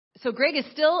So Greg is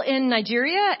still in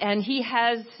Nigeria, and he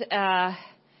has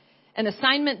an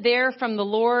assignment there from the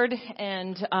Lord,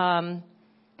 and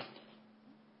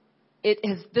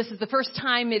this is the first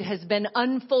time it has been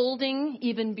unfolding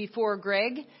even before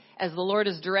Greg, as the Lord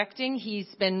is directing.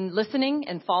 He's been listening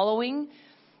and following,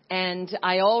 and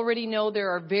I already know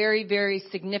there are very, very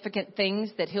significant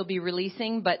things that he'll be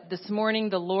releasing, but this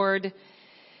morning the Lord,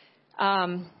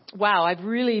 I've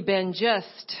really been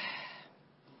just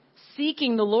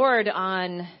seeking the Lord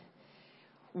on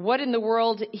what in the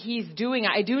world he's doing.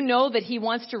 I do know that he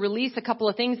wants to release a couple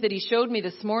of things that he showed me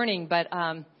this morning, but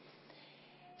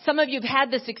some of you have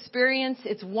had this experience.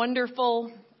 It's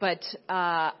wonderful, but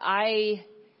I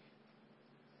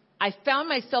found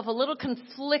myself a little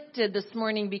conflicted this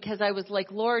morning because I was like,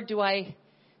 Lord, do I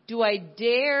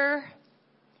dare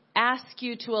ask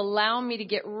you to allow me to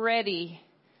get ready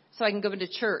so I can go into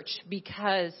church?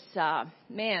 Because,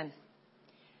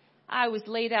 I was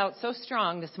laid out so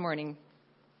strong this morning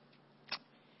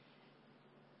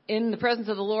in the presence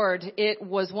of the Lord. It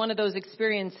was one of those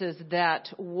experiences that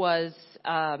was, if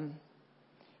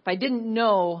I didn't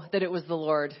know that it was the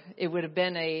Lord, it would have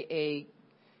been a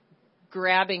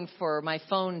grabbing for my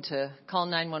phone to call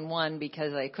 911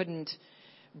 because I couldn't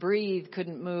breathe,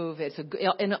 couldn't move. It's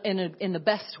in the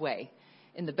best way,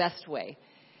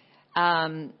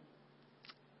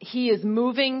 He is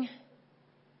moving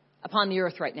upon the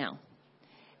earth right now.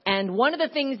 And one of the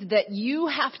things that you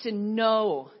have to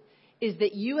know is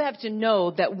that you have to know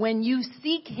that when you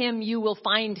seek him, you will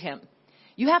find him.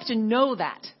 You have to know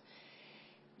that.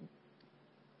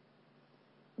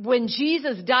 When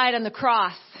Jesus died on the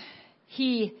cross,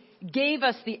 he gave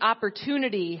us the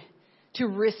opportunity to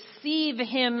receive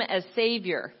him as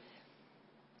Savior.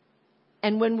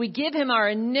 And when we give him our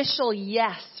initial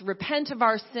yes, repent of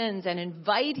our sins and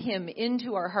invite him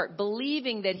into our heart,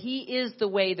 believing that he is the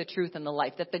way, the truth, and the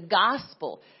life, that the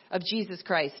gospel of Jesus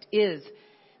Christ is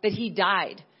that he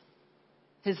died.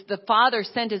 The Father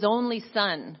sent his only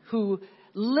Son, who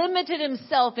limited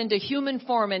himself into human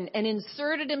form and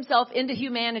inserted himself into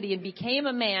humanity and became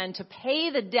a man to pay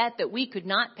the debt that we could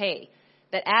not pay,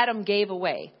 that Adam gave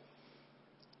away.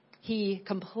 He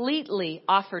completely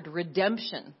offered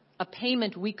redemption, a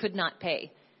payment we could not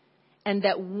pay. And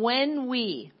that when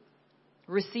we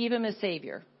receive him as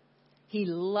Savior, he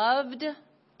loved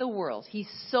the world. He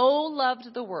so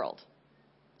loved the world,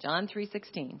 John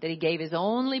 3:16, that he gave his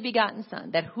only begotten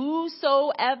Son, that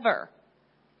whosoever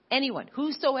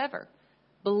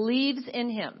believes in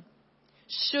him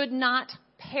should not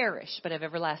perish, but have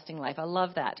everlasting life. I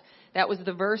love that. That was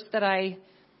the verse that I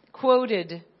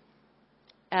quoted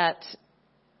at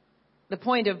the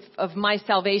point of my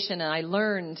salvation, and I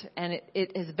learned, and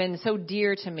it has been so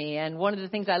dear to me. And one of the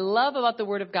things I love about the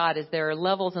Word of God is there are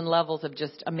levels and levels of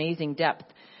just amazing depth.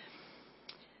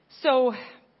 So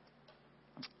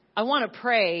I want to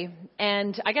pray,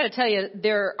 and I got to tell you,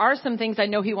 there are some things I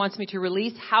know he wants me to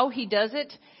release. How he does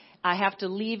it, I have to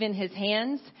leave in his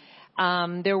hands.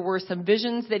 There were some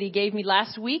visions that he gave me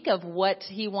last week of what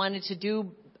he wanted to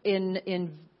do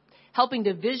in helping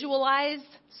to visualize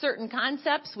certain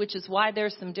concepts, which is why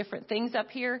there's some different things up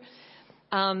here.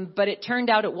 But it turned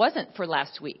out it wasn't for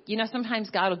last week. You know, sometimes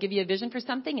God will give you a vision for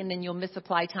something and then you'll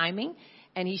misapply timing.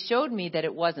 And he showed me that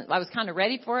it wasn't. I was kind of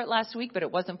ready for it last week, but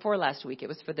it wasn't for last week. It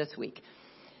was for this week.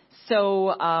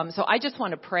 So I just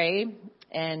want to pray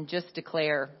and just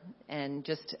declare and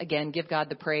just, again, give God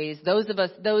the praise. Those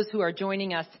who are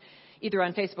joining us either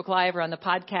on Facebook Live or on the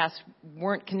podcast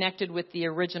weren't connected with the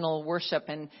original worship.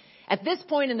 And at this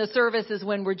point in the service is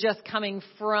when we're just coming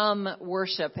from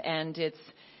worship, and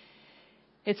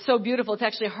it's so beautiful. It's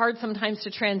actually hard sometimes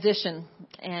to transition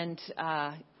and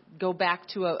go back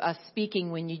to a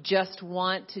speaking when you just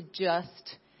want to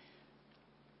just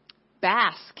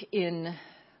bask in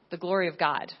the glory of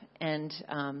God. And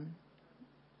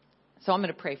so I'm going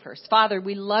to pray first. Father,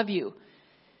 we love you.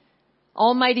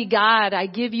 Almighty God, I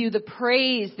give you the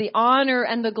praise, the honor,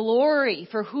 and the glory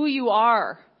for who you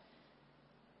are.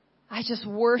 I just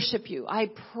worship you. I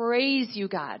praise you,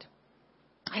 God.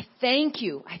 I thank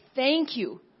you. I thank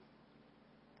you.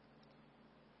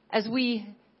 As we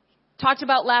talked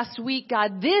about last week,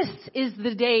 God, this is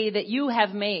the day that you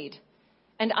have made.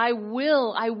 And I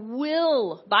will,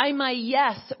 by my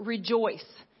yes, rejoice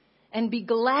and be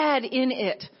glad in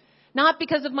it. Not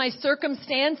because of my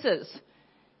circumstances,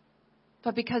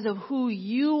 but because of who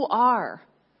you are.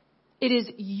 It is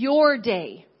your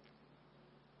day.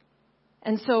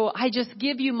 And so I just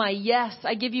give you my yes.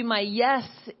 I give you my yes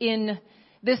in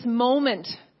this moment,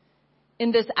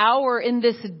 in this hour, in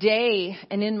this day,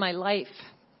 and in my life.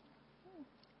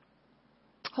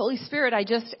 Holy Spirit, I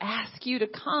just ask you to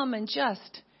come and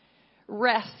just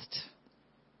rest,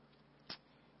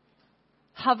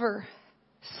 hover,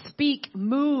 speak,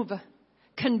 move,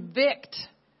 convict,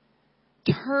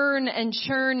 turn and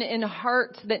churn in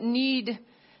hearts that need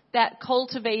that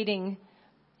cultivating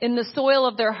in the soil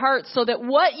of their hearts so that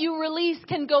what you release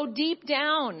can go deep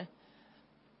down.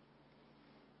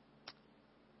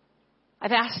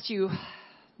 I've asked you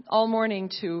all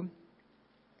morning to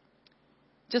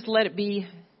just let it be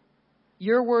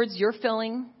your words, your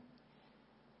filling.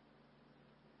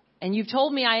 And you've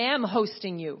told me I am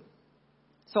hosting you.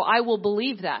 So I will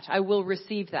believe that. I will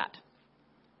receive that.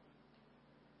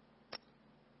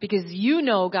 Because you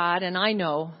know, God, and I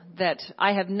know that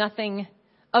I have nothing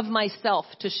of myself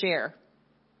to share.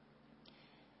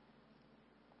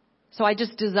 So I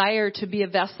just desire to be a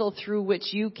vessel through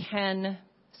which you can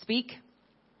speak.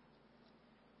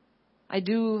 I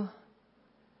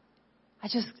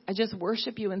just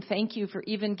worship you and thank you for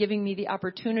even giving me the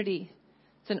opportunity.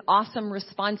 It's an awesome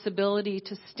responsibility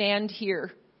to stand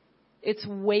here. It's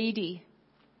weighty.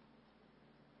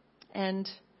 And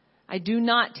I do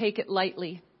not take it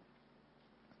lightly.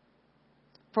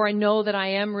 For I know that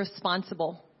I am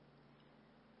responsible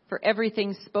for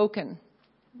everything spoken.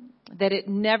 That it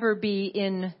never be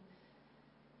in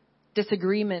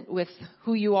disagreement with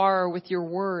who you are or with your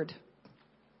word.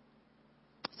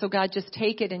 So God, just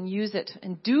take it and use it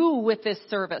and do with this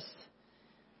service.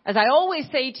 As I always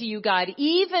say to you, God,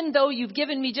 even though you've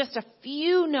given me just a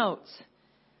few notes,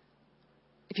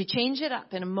 if you change it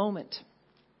up in a moment,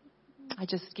 I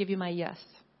just give you my yes.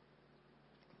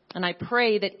 And I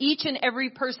pray that each and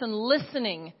every person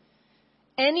listening,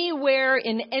 anywhere,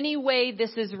 in any way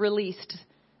this is released,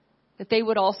 that they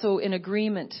would also, in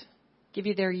agreement, give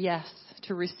you their yes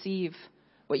to receive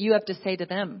what you have to say to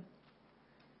them.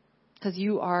 Because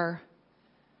you are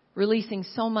releasing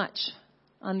so much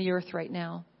on the earth right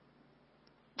now.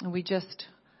 And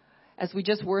as we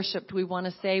just worshiped, we want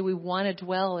to say we want to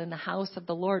dwell in the house of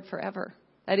the Lord forever.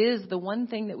 That is the one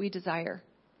thing that we desire.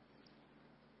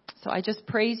 So I just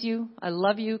praise you. I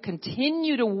love you.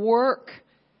 Continue to work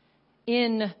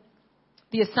in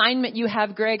the assignment you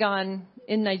have, Greg, on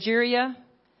in Nigeria,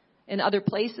 in other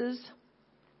places.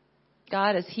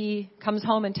 God, as he comes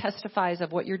home and testifies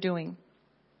of what you're doing.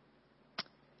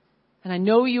 And I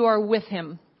know you are with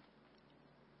him.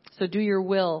 So do your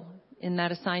will in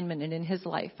that assignment and in his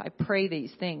life. I pray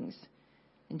these things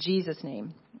in Jesus'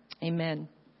 name. Amen.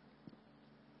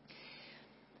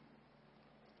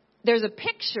 There's a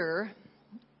picture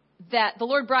that the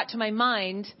Lord brought to my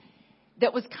mind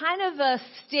that was kind of a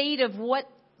state of what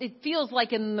it feels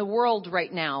like in the world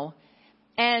right now.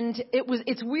 And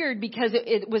it's weird because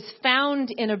it was found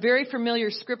in a very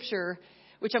familiar scripture,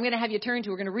 which I'm going to have you turn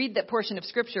to. We're going to read that portion of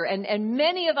scripture. And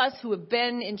many of us who have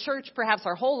been in church perhaps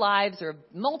our whole lives or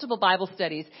multiple Bible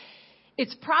studies,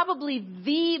 it's probably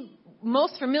the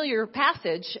most familiar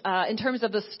passage in terms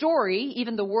of the story.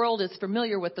 Even the world is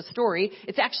familiar with the story.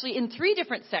 It's actually in 3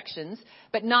 different sections,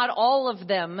 but not all of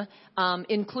them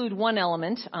include one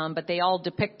element, but they all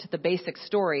depict the basic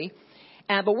story.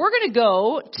 But we're going to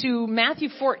go to Matthew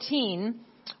 14,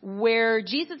 where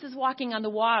Jesus is walking on the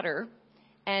water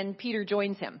and Peter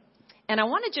joins him. And I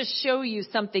want to just show you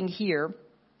something here.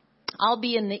 I'll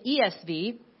be in the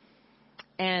ESV.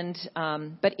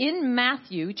 But in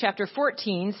Matthew chapter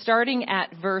 14, starting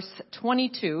at verse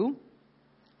 22,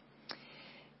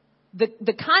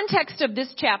 the context of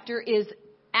this chapter is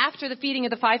after the feeding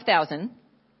of the 5,000.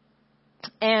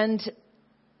 And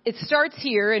it starts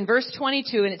here in verse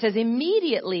 22, and it says,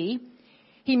 immediately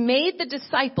he made the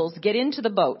disciples get into the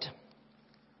boat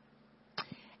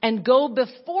and go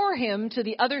before him to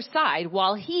the other side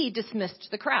while he dismissed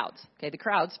the crowds. Okay, the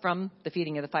crowds from the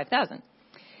feeding of the 5,000.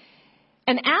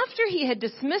 And after he had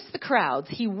dismissed the crowds,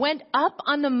 he went up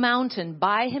on the mountain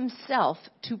by himself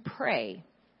to pray.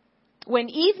 When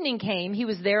evening came, he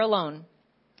was there alone.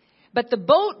 But the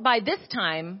boat by this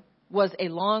time was a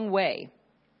long way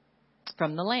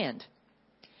from the land,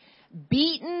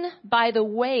 beaten by the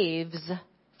waves,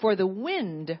 for the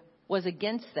wind was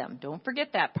against them. Don't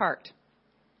forget that part.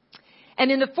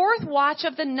 And in the 4th watch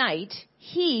of the night,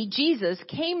 he, Jesus,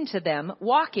 came to them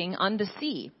walking on the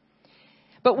sea.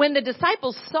 But when the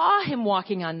disciples saw him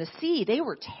walking on the sea, they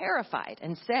were terrified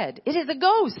and said, "It is a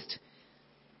ghost."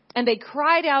 And they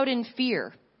cried out in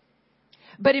fear.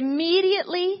 But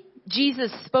immediately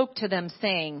Jesus spoke to them,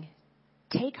 saying,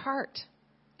 "Take heart,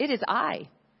 it is I.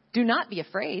 Do not be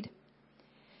afraid."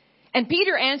 And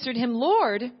Peter answered him,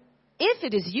 "Lord, if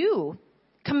it is you,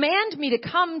 command me to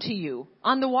come to you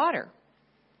on the water."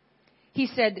 He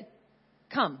said,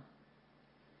 "Come."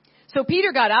 So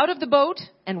Peter got out of the boat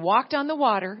and walked on the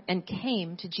water and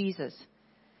came to Jesus.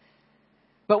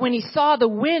 But when he saw the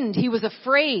wind, he was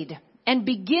afraid, and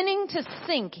beginning to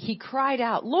sink, he cried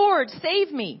out, "Lord, save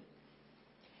me."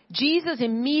 Jesus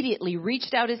immediately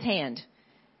reached out his hand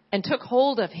and took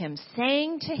hold of him,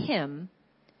 saying to him,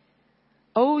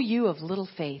 "O you of little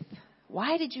faith,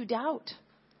 why did you doubt?"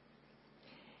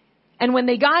 And when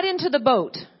they got into the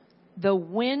boat, the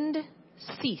wind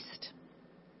ceased.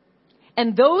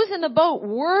 And those in the boat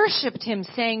worshiped him,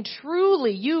 saying,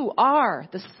 "Truly, you are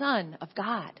the Son of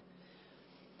God."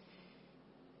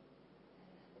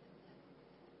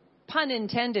 Pun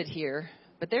intended here,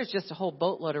 but there's just a whole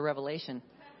boatload of revelation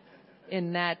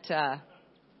in that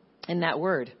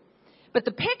word. But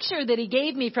the picture that he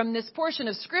gave me from this portion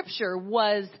of Scripture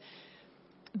was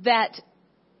that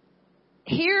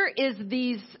here is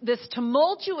this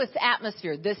tumultuous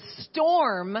atmosphere, this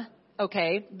storm,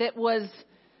 okay, that was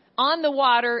on the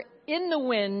water, in the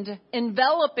wind,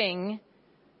 enveloping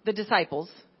the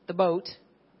disciples, the boat,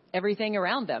 everything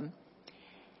around them.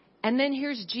 And then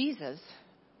here's Jesus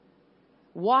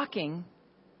walking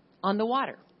on the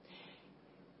water.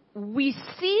 We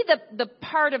see the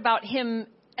part about him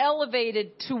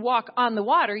elevated to walk on the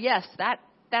water. Yes,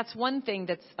 that's one thing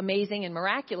that's amazing and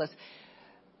miraculous.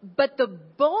 But the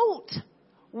boat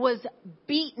was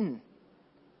beaten,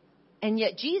 and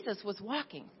yet Jesus was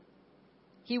walking.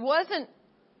 He wasn't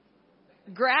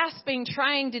grasping,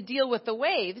 trying to deal with the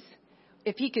waves.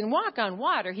 If he can walk on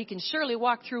water, he can surely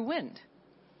walk through wind.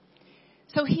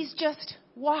 So he's just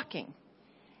walking.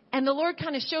 And the Lord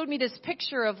kind of showed me this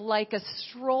picture of like a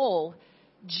stroll.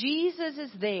 Jesus is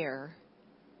there.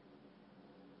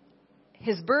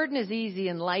 His burden is easy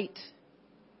and light.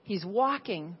 He's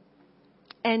walking.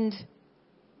 And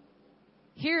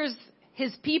here's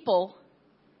his people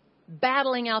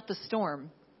battling out the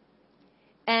storm.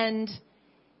 And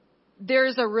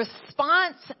there's a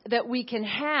response that we can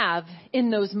have in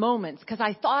those moments, because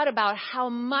I thought about how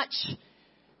much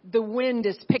the wind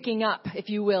is picking up, if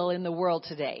you will, in the world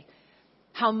today.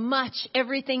 How much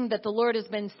everything that the Lord has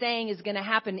been saying is going to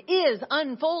happen is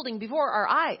unfolding before our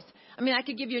eyes. I mean, I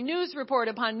could give you news report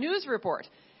upon news report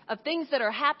of things that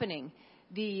are happening.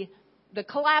 The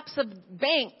collapse of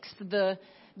banks,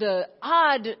 the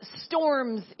odd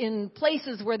storms in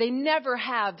places where they never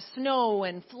have, snow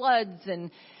and floods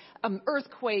and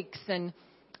earthquakes, and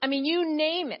I mean, you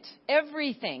name it,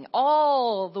 everything,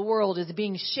 all the world is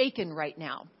being shaken right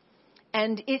now.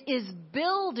 And it is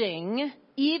building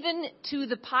even to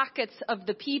the pockets of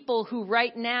the people who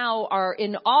right now are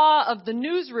in awe of the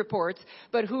news reports,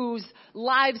 but whose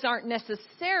lives aren't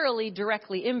necessarily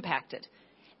directly impacted.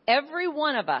 Every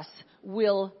one of us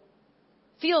will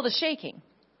feel the shaking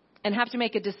and have to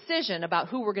make a decision about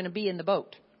who we're going to be in the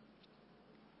boat.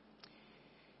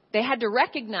 They had to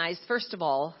recognize, first of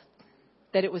all,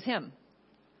 that it was him.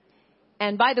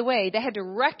 And by the way, they had to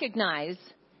recognize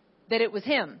that it was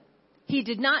him. He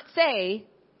did not say,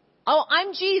 "Oh,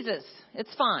 I'm Jesus.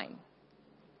 It's fine."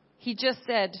 He just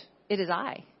said, "It is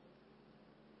I."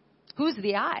 Who's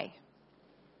the I?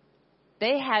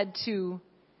 They had to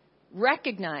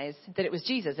recognize that it was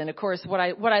Jesus. And of course, what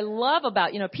I love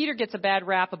about, Peter gets a bad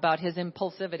rap about his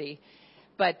impulsivity,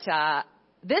 but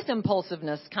this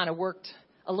impulsiveness kind of worked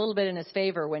a little bit in his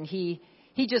favor when he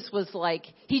just was like,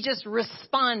 he just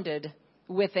responded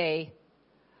with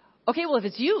okay, well, if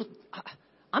it's you,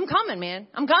 I'm coming, man.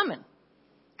 I'm coming.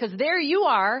 Because there you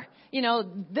are.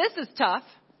 This is tough.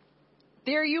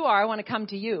 There you are. I want to come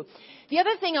to you. The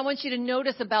other thing I want you to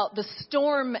notice about the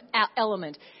storm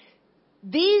element,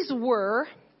 these were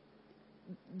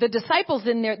the disciples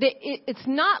in there. It's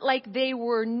not like they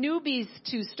were newbies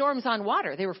to storms on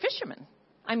water. They were fishermen.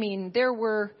 I mean, there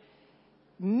were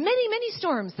many, many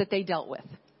storms that they dealt with.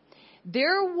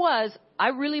 There was, I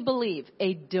really believe,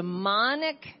 a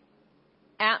demonic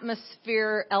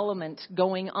atmosphere element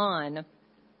going on,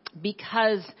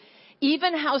 because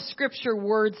even how Scripture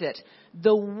words it,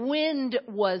 the wind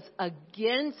was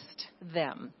against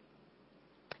them.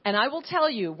 And I will tell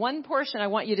you one portion I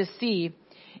want you to see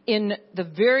in the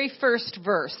very first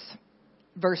verse,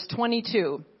 verse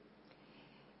 22.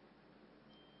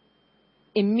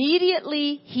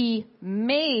 Immediately he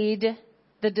made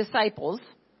the disciples,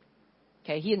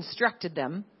 he instructed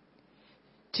them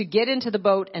to get into the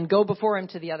boat and go before him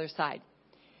to the other side.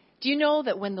 Do you know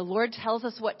that when the Lord tells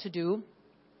us what to do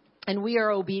and we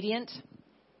are obedient,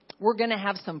 we're going to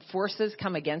have some forces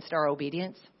come against our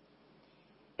obedience?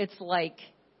 It's like,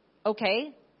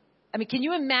 okay, I mean, can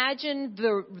you imagine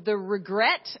the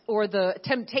regret or the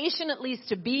temptation at least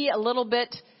to have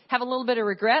a little bit of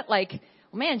regret? Like,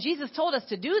 well, man, Jesus told us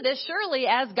to do this. Surely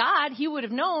as God, he would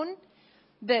have known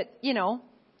that,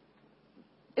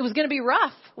 It was going to be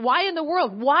rough. Why in the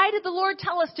world? Why did the Lord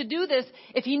tell us to do this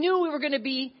if he knew we were going to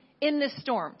be in this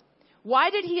storm?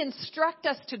 Why did he instruct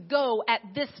us to go at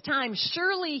this time?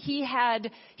 Surely he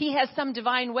has some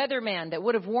divine weatherman that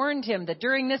would have warned him that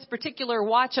during this particular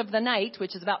watch of the night,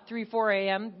 which is about 4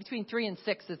 a.m., between 3 and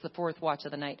 6 is the fourth watch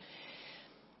of the night.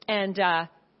 And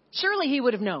surely he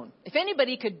would have known. If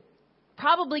anybody could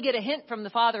probably get a hint from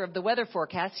the father of the weather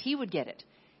forecast, he would get it.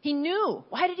 He knew.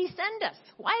 Why did he send us?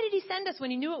 Why did he send us when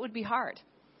he knew it would be hard?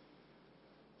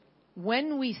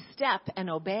 When we step and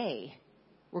obey,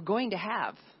 we're going to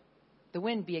have the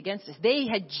wind be against us. They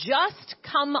had just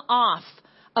come off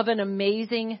of an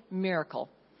amazing miracle.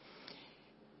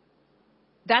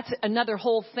 That's another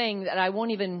whole thing that I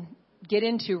won't even get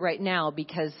into right now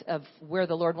because of where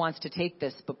the Lord wants to take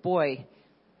this. But boy,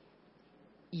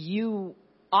 you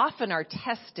often are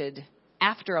tested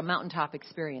after a mountaintop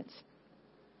experience.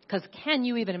 Because can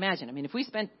you even imagine? I mean, if we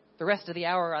spent the rest of the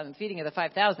hour on the feeding of the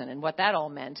 5,000 and what that all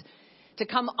meant, to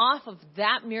come off of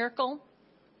that miracle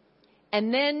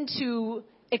and then to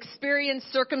experience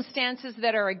circumstances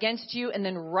that are against you and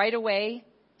then right away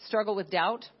struggle with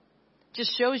doubt,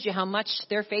 just shows you how much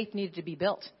their faith needed to be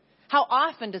built. How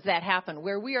often does that happen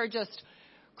where we are just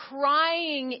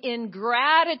crying in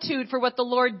gratitude for what the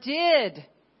Lord did?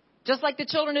 Just like the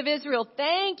children of Israel,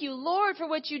 thank you, Lord, for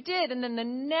what you did. And then the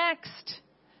next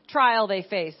trial they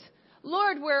face,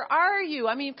 Lord, where are you?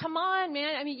 I mean, come on,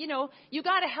 man. I mean, you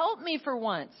got to help me for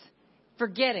once.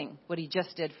 Forgetting what he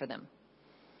just did for them.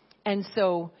 And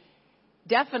so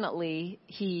definitely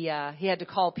he had to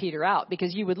call Peter out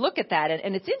because you would look at that.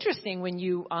 And it's interesting when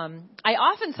you, I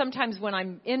often sometimes when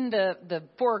I'm in the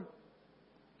four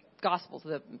Gospels,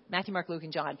 the Matthew, Mark, Luke,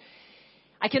 and John,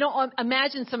 I can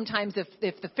imagine sometimes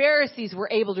if the Pharisees were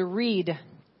able to read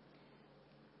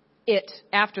it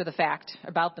after the fact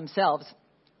about themselves,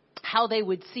 how they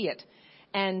would see it.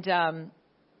 And,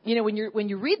 when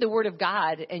you read the Word of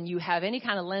God and you have any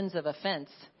kind of lens of offense,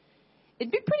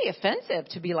 it'd be pretty offensive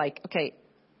to be like, okay,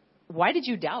 why did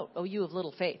you doubt? Oh, you have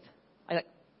little faith.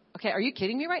 Okay, are you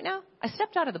kidding me right now? I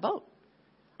stepped out of the boat.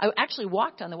 I actually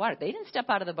walked on the water. They didn't step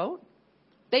out of the boat.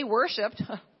 They worshiped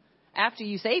after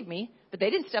you saved me, but they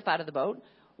didn't step out of the boat.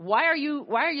 Why are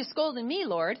you scolding me,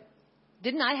 Lord?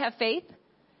 Didn't I have faith?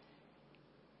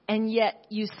 And yet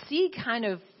you see kind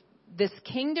of this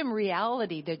kingdom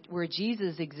reality that where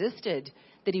Jesus existed,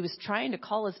 that he was trying to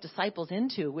call his disciples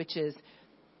into, which is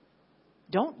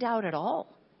don't doubt at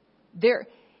all.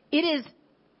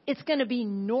 It's going to be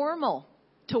normal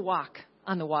to walk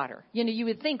on the water. You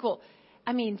would think, well,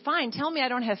 I mean, fine, tell me I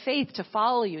don't have faith to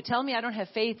follow you. Tell me I don't have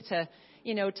faith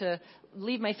to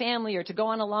leave my family or to go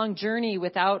on a long journey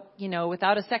without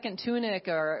a second tunic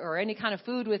or any kind of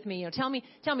food with me. Tell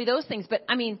me those things. But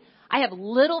I mean, I have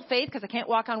little faith because I can't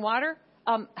walk on water.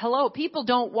 Hello, people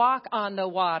don't walk on the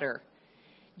water.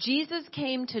 Jesus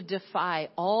came to defy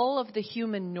all of the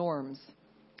human norms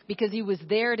because he was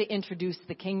there to introduce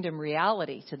the kingdom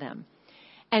reality to them.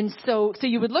 And so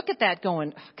you would look at that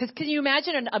going, because can you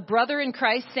imagine a brother in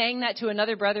Christ saying that to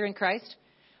another brother in Christ?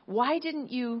 Why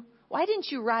didn't you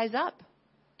rise up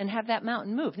and have that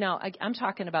mountain move? Now, I'm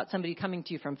talking about somebody coming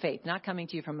to you from faith, not coming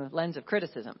to you from a lens of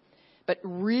criticism, but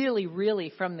really,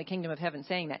 really from the kingdom of heaven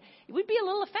saying that. It would be a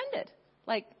little offended.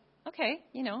 Like, okay,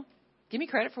 give me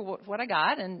credit for what I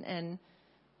got and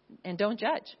don't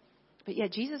judge. But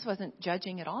yet Jesus wasn't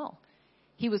judging at all.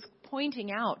 He was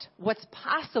pointing out what's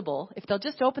possible if they'll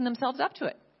just open themselves up to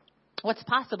it. What's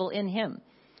possible in him.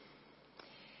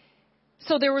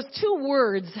 So there was 2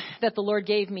 words that the Lord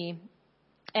gave me.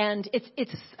 And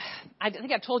I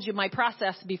think I've told you my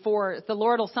process before. The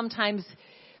Lord will sometimes,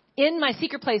 in my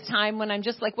secret place time, when I'm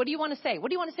just like, what do you want to say? What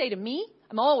do you want to say to me?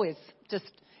 I'm always just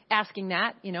asking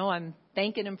that. I'm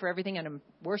thanking him for everything and I'm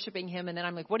worshiping him. And then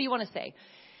I'm like, what do you want to say?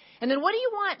 And then what do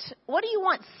you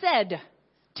want said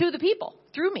to the people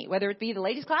through me, whether it be the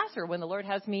ladies' class or when the Lord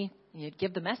has me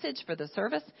give the message for the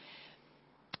service.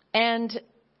 And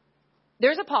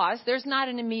there's a pause. There's not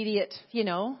an immediate,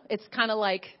 it's kind of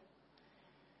like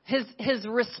his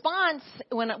response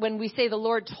when we say the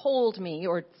Lord told me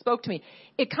or spoke to me,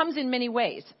 it comes in many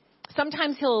ways.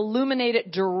 Sometimes he'll illuminate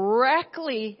it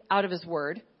directly out of his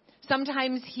word.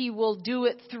 Sometimes he will do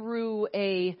it through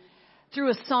a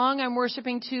song I'm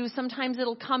worshiping to. Sometimes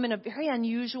it'll come in a very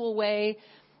unusual way.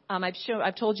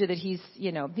 I've told you that he's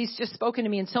just spoken to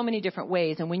me in so many different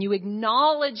ways. And when you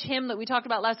acknowledge him, that we talked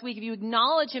about last week, if you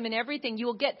acknowledge him in everything, you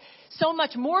will get so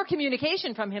much more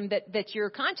communication from him that you're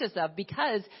conscious of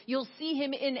because you'll see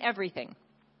him in everything.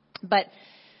 But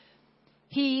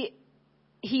he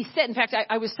said, in fact,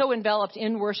 I was so enveloped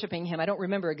in worshiping him, I don't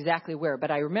remember exactly where,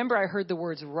 but I remember I heard the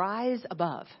words rise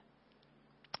above.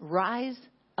 rise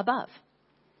above.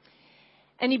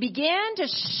 And he began to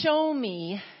show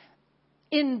me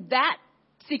in that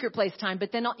secret place time,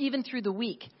 but then even through the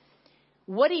week,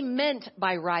 what he meant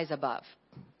by rise above.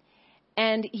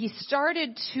 And he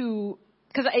started to,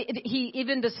 because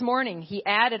even this morning, he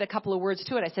added a couple of words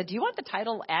to it. I said, do you want the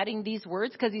title adding these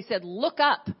words? Because he said, look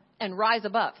up and rise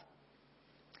above.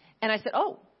 And I said,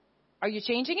 oh, are you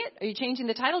changing it? Are you changing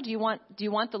the title? Do you want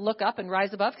the look up and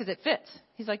rise above? Because it fits.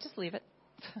 He's like, just leave it.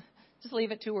 Just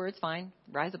leave it. 2 words, fine.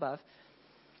 Rise above.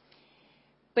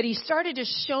 But he started to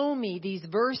show me these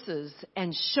verses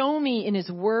and show me in his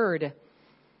word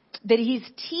that he's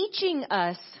teaching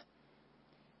us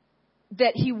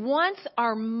that he wants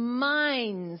our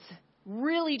minds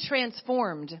really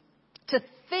transformed to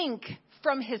think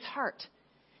from his heart.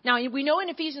 Now, we know in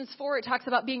Ephesians 4, it talks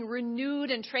about being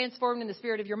renewed and transformed in the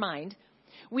spirit of your mind.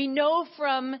 We know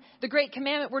from the great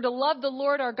commandment, we're to love the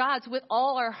Lord our God with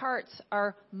all our hearts,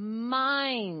 our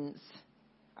minds,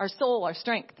 our soul, our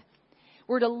strength.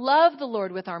 We're to love the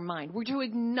Lord with our mind. We're to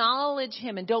acknowledge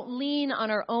him and don't lean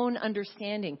on our own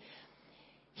understanding.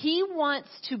 He wants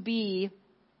to be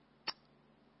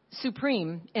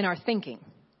supreme in our thinking.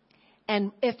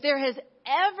 And if there has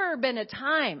ever been a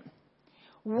time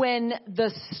when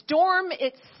the storm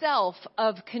itself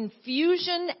of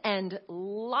confusion and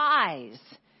lies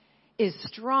is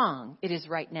strong, it is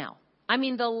right now. I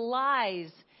mean, the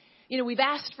lies, we've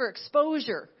asked for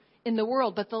exposure in the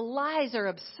world, but the lies are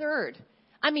absurd.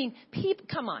 I mean,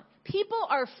 come on. People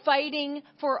are fighting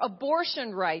for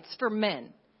abortion rights for men.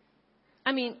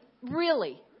 I mean,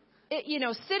 really.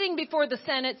 Sitting before the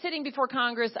Senate, sitting before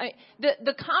Congress,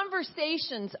 the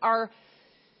conversations are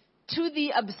to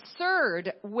the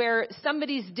absurd where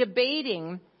somebody's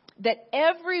debating that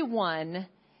everyone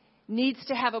needs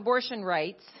to have abortion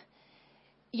rights,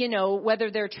 whether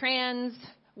they're trans,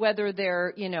 whether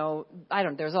they're,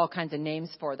 there's all kinds of names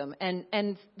for them.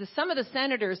 And some of the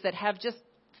senators that have just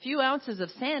few ounces of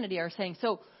sanity are saying,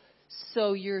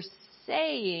 so you're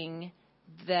saying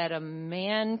that a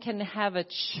man can have a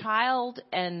child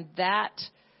and that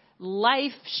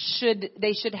life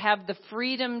they should have the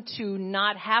freedom to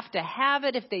not have to have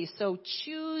it if they so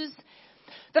choose.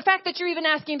 The fact that you're even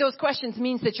asking those questions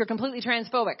means that you're completely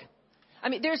transphobic. I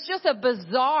mean, there's just a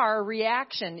bizarre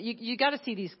reaction. You got to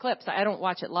see these clips. I don't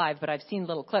watch it live, but I've seen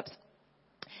little clips.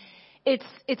 It's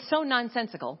so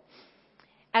nonsensical.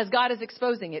 As God is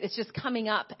exposing it, it's just coming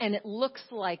up, and it looks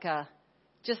like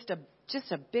just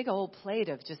a big old plate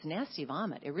of just nasty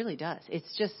vomit. It really does.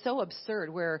 It's just so absurd.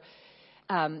 Where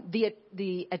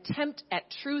the attempt at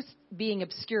truth being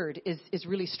obscured is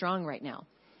really strong right now,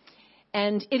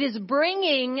 and it is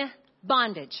bringing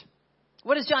bondage.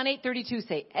 What does John 8:32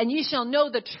 say? And ye shall know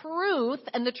the truth,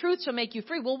 and the truth shall make you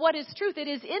free. Well, what is truth? It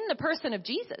is in the person of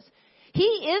Jesus. He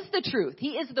is the truth.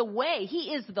 He is the way.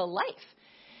 He is the life.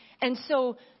 And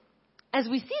so as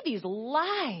we see these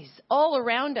lies all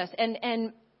around us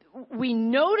and we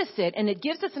notice it, and it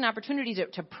gives us an opportunity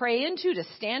to pray into, to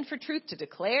stand for truth, to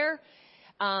declare,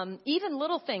 even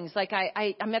little things like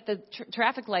I'm at the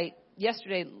traffic light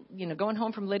yesterday, going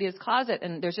home from Lydia's closet,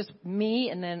 and there's just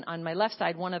me, and then on my left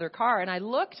side, one other car. And I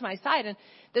looked to my side, and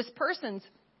this person's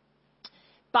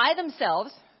by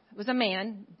themselves. It was a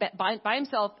man by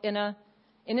himself in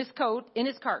his coat, in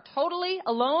his car, totally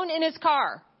alone in his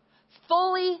car,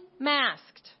 fully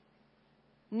masked,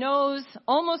 nose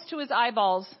almost to his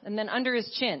eyeballs, and then under his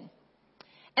chin.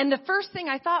 And the first thing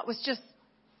I thought was just,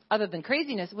 other than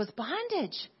craziness, was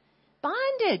bondage.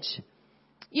 Bondage.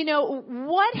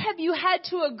 What have you had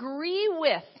to agree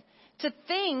with to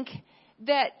think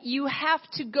that you have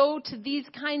to go to these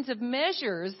kinds of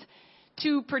measures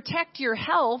to protect your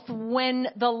health when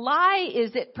the lie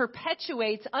is it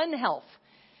perpetuates unhealth?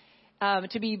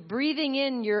 To be breathing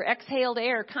in your exhaled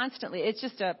air constantly. It's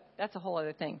just that's a whole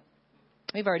other thing.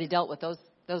 We've already dealt with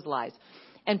those lies.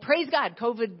 And praise God,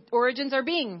 COVID origins are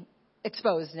being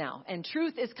exposed now. And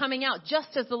truth is coming out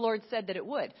just as the Lord said that it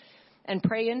would. And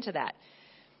pray into that.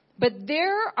 But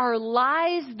there are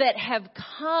lies that have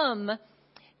come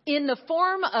in the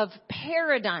form of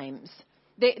paradigms.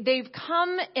 They've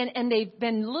come and they've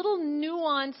been little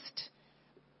nuanced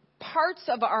parts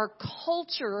of our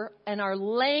culture and our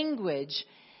language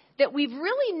that we've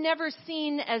really never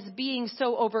seen as being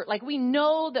so overt. Like, we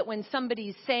know that when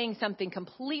somebody's saying something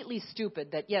completely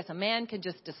stupid, that yes, a man can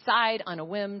just decide on a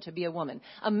whim to be a woman.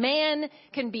 A man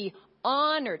can be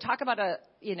honored. Talk about a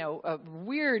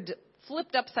weird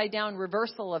flipped upside down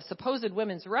reversal of supposed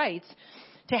women's rights,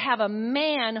 to have a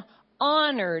man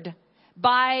honored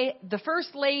by the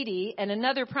first lady and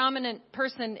another prominent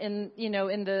person in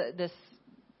this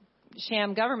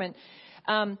sham government,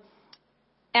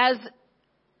 as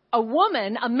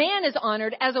a man is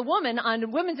honored as a woman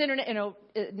on Women's International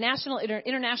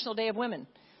Day of Women.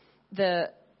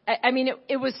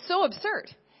 It was so absurd.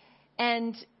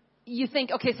 And you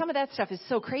think, okay, some of that stuff is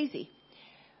so crazy.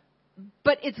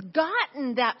 But it's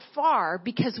gotten that far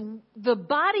because the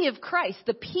body of Christ,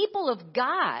 the people of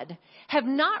God, have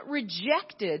not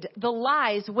rejected the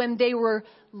lies when they were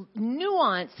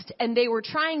nuanced and they were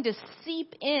trying to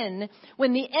seep in,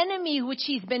 when the enemy, which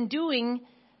he's been doing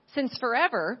since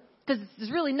forever, because there's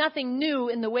really nothing new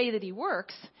in the way that he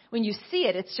works. When you see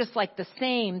it, it's just like the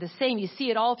same. You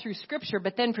see it all through Scripture,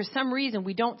 but then for some reason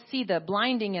we don't see the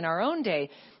blinding in our own day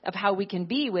of how we can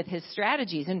be with his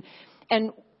strategies.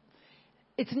 And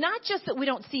it's not just that we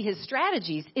don't see his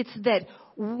strategies, it's that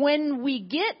when we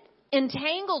get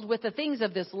entangled with the things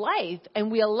of this life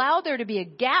and we allow there to be a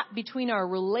gap between our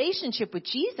relationship with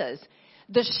Jesus,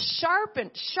 the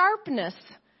sharpness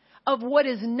of what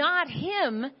is not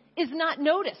him is not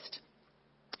noticed.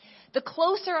 The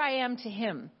closer I am to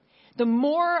him, the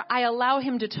more I allow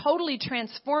him to totally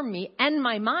transform me and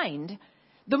my mind,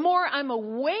 the more I'm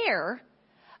aware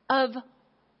of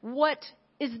what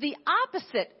is the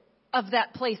opposite of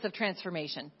that place of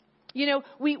transformation. You know,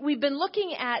 we've been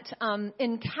looking at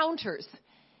encounters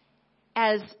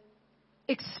as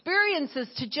experiences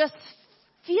to just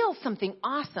feel something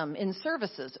awesome in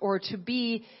services or to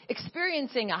be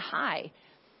experiencing a high.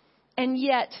 And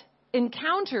yet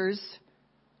encounters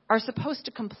are supposed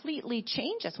to completely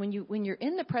change us. When you're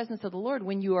in the presence of the Lord,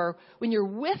 when you're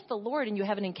with the Lord and you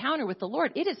have an encounter with the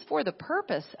Lord, it is for the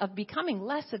purpose of becoming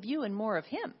less of you and more of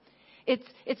him.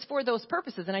 It's for those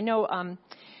purposes. And I know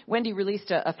Wendy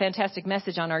released a fantastic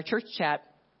message on our church chat,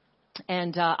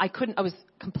 and I was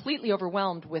completely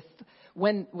overwhelmed with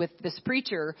this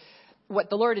preacher. What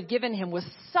the Lord had given him was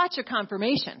such a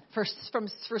confirmation for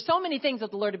so many things that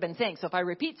the Lord had been saying. So if I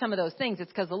repeat some of those things,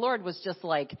 it's because the Lord was just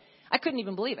like, I couldn't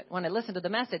even believe it. When I listened to the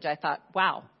message, I thought,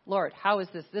 wow, Lord, how is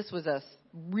this? This was a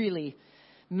really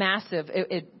massive,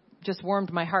 it just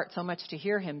warmed my heart so much to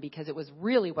hear him because it was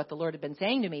really what the Lord had been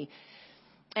saying to me.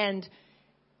 And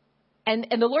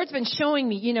the Lord's been showing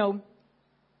me, you know,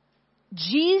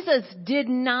 Jesus did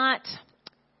not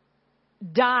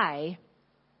die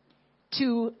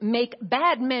to make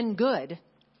bad men good.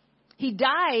 He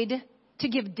died to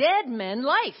give dead men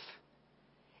life.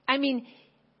 I mean,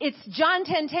 it's John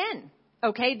 10:10.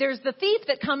 Okay, there's the thief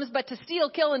that comes but to steal,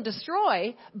 kill, and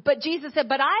destroy. But Jesus said,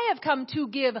 but I have come to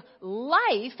give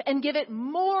life and give it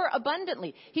more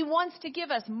abundantly. He wants to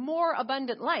give us more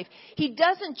abundant life. He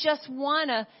doesn't just want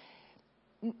to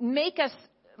make us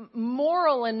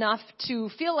moral enough to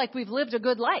feel like we've lived a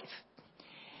good life.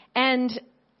 And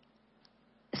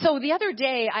so the other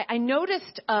day, I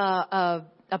noticed a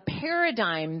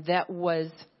paradigm that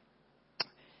was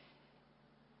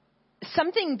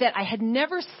something that I had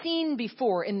never seen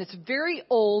before in this very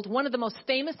old, one of the most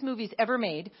famous movies ever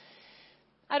made.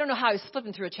 I don't know how I was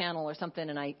flipping through a channel or something,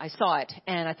 and I saw it,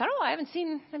 and I thought, I haven't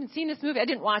seen this movie. I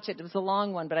didn't watch it; it was a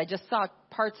long one, but I just saw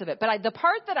parts of it. But the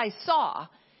part that I saw,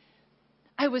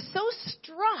 I was so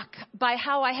struck by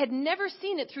how I had never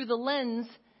seen it through the lens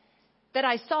that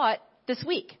I saw it this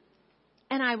week,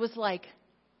 and I was like,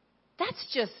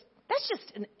 that's just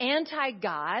an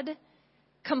anti-God,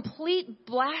 complete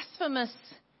blasphemous,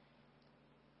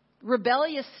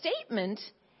 rebellious statement.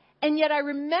 And yet I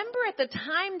remember at the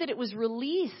time that it was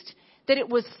released that it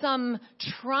was some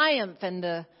triumph, and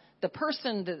the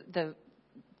person, the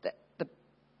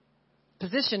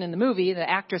position in the movie, the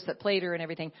actress that played her and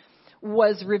everything,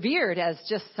 was revered as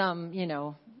just some,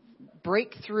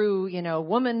 breakthrough,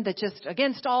 woman that just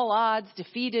against all odds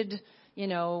defeated,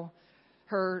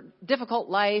 her difficult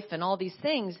life and all these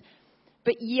things.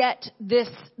 But yet this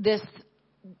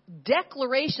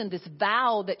declaration, this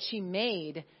vow that she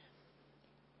made,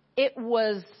 it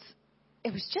was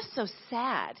just so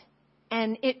sad.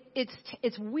 And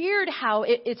it's weird how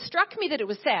it struck me that it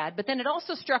was sad, but then it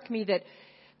also struck me that,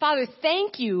 Father,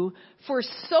 thank you for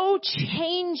so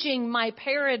changing my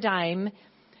paradigm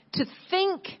to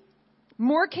think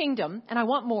more kingdom, and I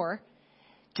want more,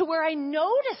 to where I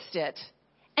noticed it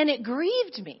and it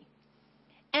grieved me.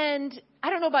 And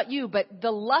I don't know about you, but the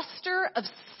luster of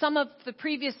some of the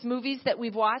previous movies that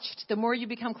we've watched, the more you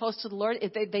become close to the Lord,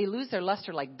 they lose their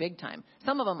luster like big time.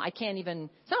 Some of them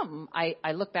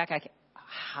I look back,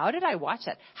 how did I watch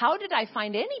that? How did I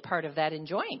find any part of that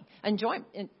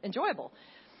enjoyable?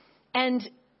 And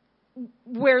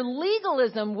where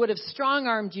legalism would have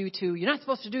strong-armed you to, you're not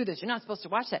supposed to do this, you're not supposed to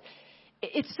watch that.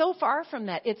 It's so far from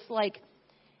that. It's like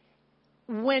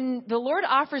when the Lord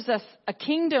offers us a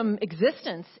kingdom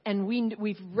existence and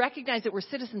we've recognized that we're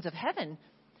citizens of heaven,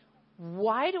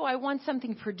 why do I want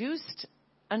something produced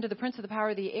under the prince of the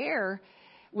power of the air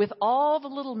with all the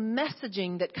little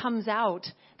messaging that comes out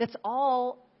that's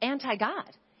all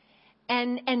anti-God.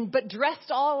 But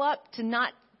dressed all up to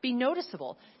not be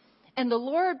noticeable. And the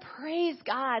Lord, praise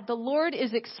God, the Lord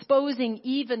is exposing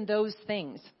even those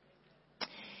things.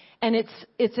 And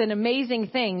it's an amazing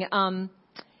thing. I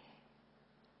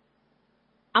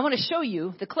want to show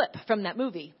you the clip from that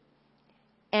movie.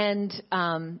 And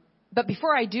but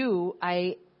before I do,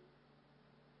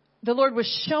 the Lord was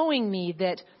showing me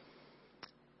that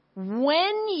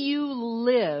when you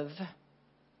live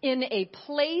in a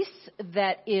place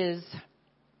that is,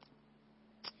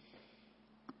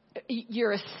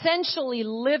 you're essentially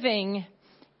living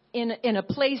in a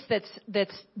place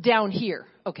that's down here.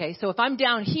 Okay, so if I'm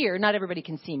down here, not everybody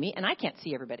can see me, and I can't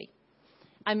see everybody.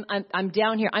 I'm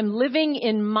down here. I'm living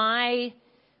in my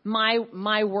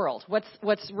world.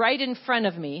 What's right in front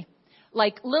of me,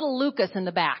 like little Lucas in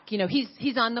the back. You know,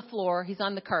 he's on the floor. He's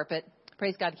on the carpet.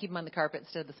 Praise God, keep him on the carpet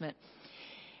instead of the cement.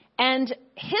 And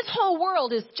his whole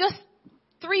world is just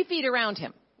 3 feet around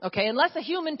him. Okay, unless a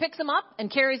human picks him up and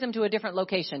carries him to a different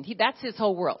location. That's his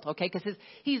whole world, okay, because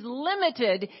he's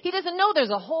limited. He doesn't know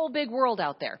there's a whole big world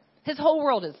out there. His whole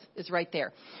world is right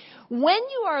there. When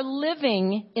you are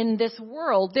living in this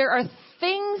world, there are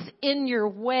things in your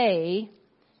way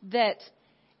that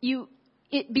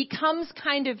it becomes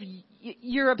kind of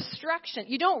your obstruction.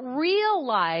 You don't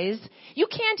realize, you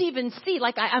can't even see.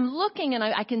 Like I'm looking and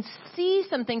I can see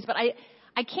some things, but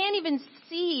I can't even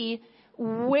see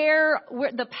where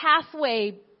the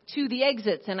pathway to the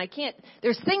exits, and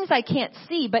there's things I can't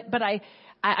see, but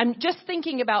I'm just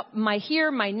thinking about my here,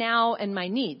 my now, and my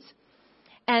needs.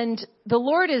 And the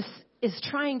Lord is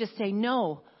trying to say,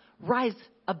 no, rise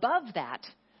above that,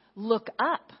 look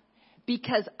up,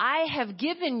 because I have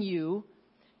given you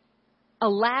a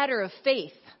ladder of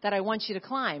faith that I want you to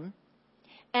climb.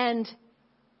 And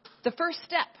the first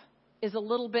step is a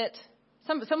little bit,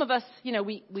 some of us, you know,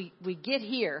 we get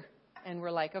here, and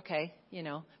we're like, okay, you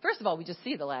know, first of all, we just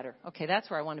see the ladder. Okay, that's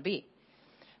where I want to be.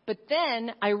 But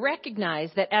then I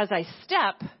recognize that as I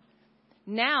step,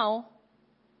 now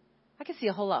I can see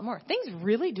a whole lot more. Things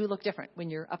really do look different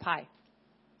when you're up high.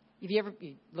 Have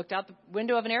you looked out the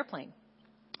window of an airplane?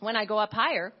 When I go up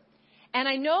higher, and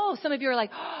I know some of you are like,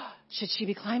 oh, should she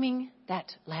be climbing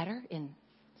that ladder in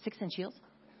 6-inch heels,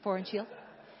 4-inch heels?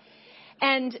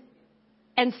 And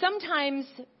sometimes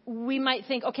we might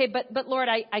think, okay, but Lord,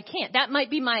 I can't. That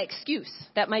might be my excuse.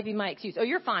 Oh,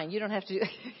 you're fine. You don't have to.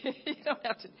 You don't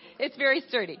have to. It's very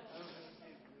sturdy.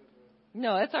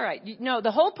 No, that's all right. No,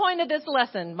 the whole point of this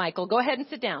lesson, Michael, go ahead and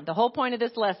sit down. The whole point of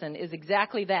this lesson is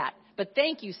exactly that. But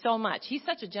thank you so much. He's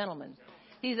such a gentleman.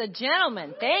 He's a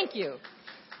gentleman. Thank you.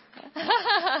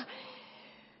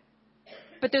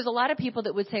 But there's a lot of people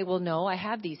that would say, well, no, I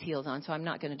have these heels on, so I'm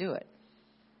not going to do it.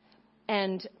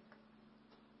 And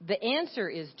the answer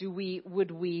is, would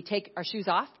we take our shoes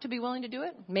off to be willing to do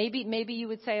it? Maybe you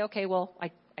would say, okay, well,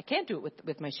 I can't do it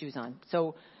with my shoes on,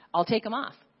 so I'll take them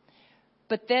off.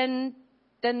 But then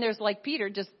there's like Peter,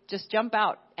 just jump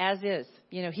out as is.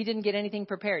 You know, he didn't get anything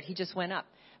prepared. He just went up.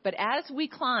 But as we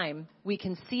climb, we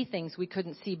can see things we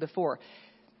couldn't see before.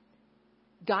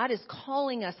 God is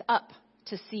calling us up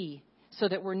to see so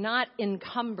that we're not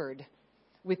encumbered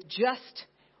with just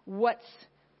what's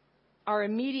our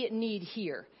immediate need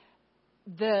here.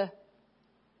 The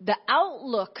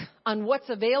outlook on what's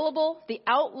available, the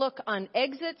outlook on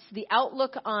exits, the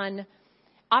outlook on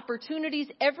opportunities,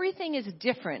 everything is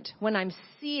different when I'm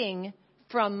seeing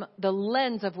from the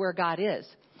lens of where God is.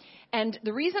 And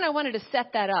the reason I wanted to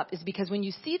set that up is because when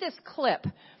you see this clip,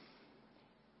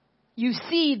 you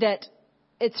see that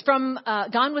it's from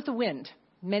Gone with the Wind.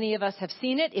 Many of us have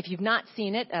seen it. If you've not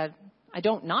seen it, I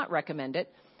don't not recommend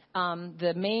it.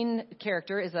 The main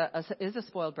character is a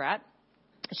spoiled brat.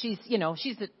 She's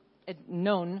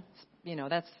known,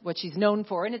 that's what she's known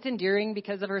for, and it's endearing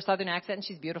because of her southern accent, and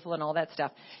she's beautiful and all that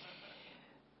stuff.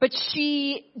 But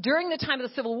during the time of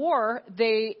the Civil War,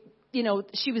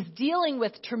 she was dealing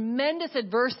with tremendous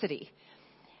adversity.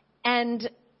 And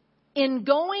in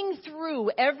going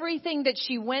through everything that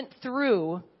she went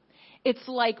through, it's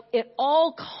like it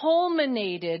all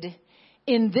culminated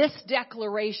in this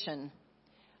declaration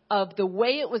of the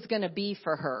way it was going to be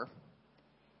for her.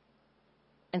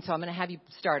 And so I'm going to have you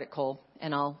start it, Cole,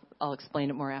 and I'll explain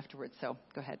it more afterwards. So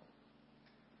go ahead.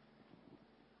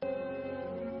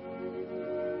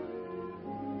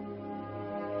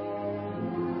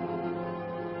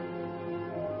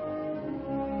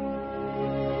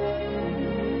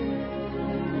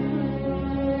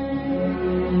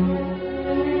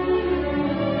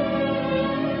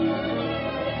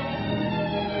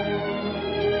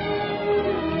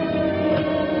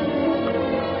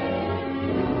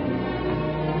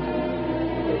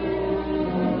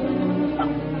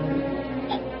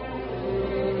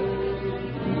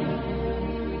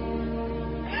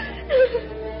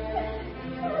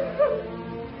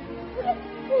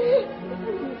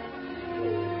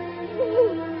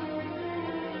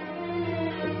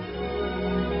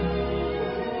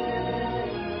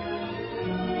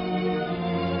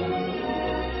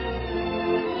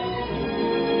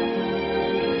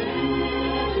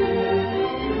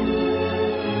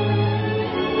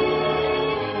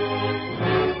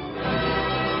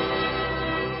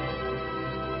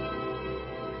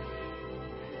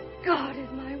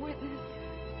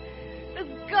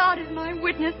 is my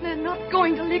witness. They're not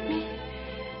going to lick me.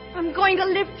 I'm going to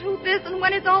live through this, and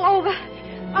when it's all over,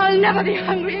 I'll never be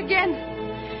hungry again.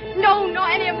 No, nor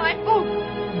any of my folks.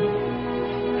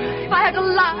 If I had to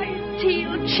lie,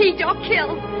 steal, cheat, or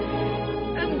kill,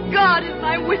 and God is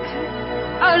my witness,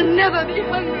 I'll never be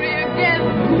hungry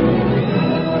again.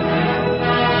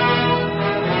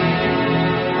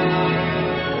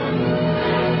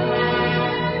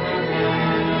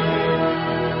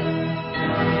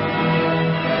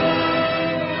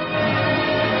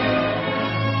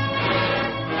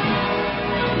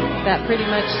 That pretty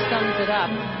much sums it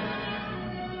up.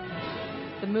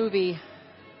 The movie,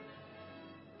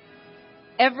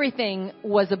 everything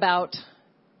was about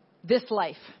this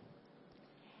life.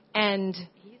 And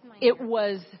it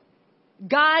was,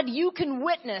 God, you can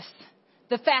witness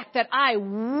the fact that I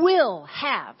will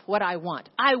have what I want.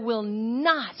 I will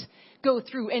not go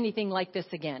through anything like this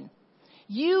again.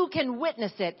 You can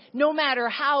witness it no matter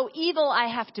how evil I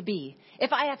have to be.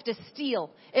 If I have to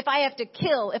steal, if I have to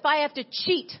kill, if I have to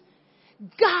cheat.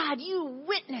 God, you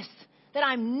witness that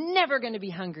I'm never going to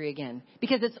be hungry again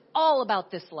because it's all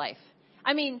about this life.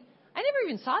 I mean, I never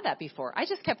even saw that before. I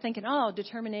just kept thinking, oh,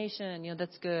 determination,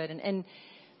 that's good. And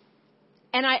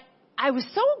I was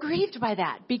so grieved by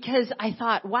that because I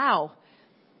thought, wow,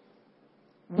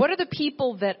 what are the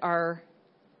people that are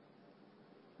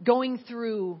going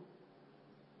through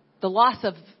the loss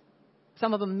of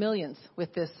some of them millions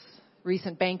with this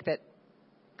recent bank that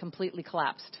completely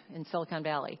collapsed in Silicon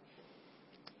Valley?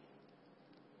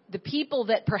 The people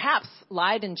that perhaps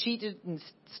lied and cheated and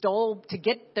stole to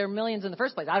get their millions in the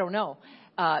first place. I don't know.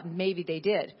 Maybe they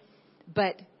did.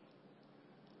 But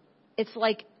it's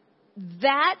like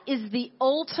that is the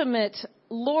ultimate,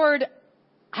 Lord,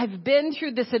 I've been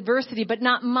through this adversity, but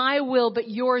not my will, but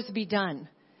yours be done.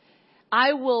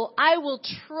 I will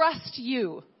trust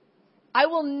you. I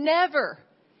will never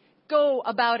go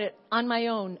about it on my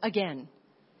own again.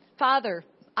 Father,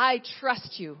 I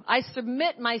trust you. I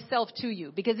submit myself to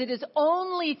you because it is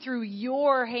only through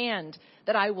your hand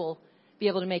that I will be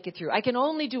able to make it through. I can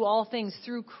only do all things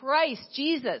through Christ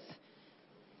Jesus.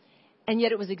 And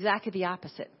yet it was exactly the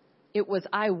opposite. It was,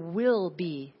 I will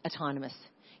be autonomous.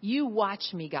 You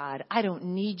watch me, God. I don't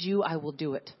need you. I will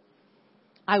do it.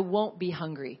 I won't be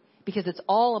hungry because it's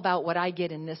all about what I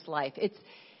get in this life.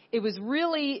 It was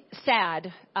really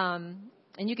sad. And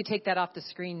you could take that off the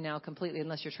screen now completely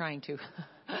unless you're trying to.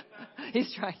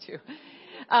 He's trying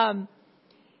to.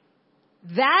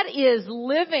 That is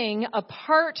living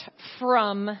apart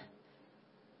from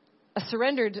a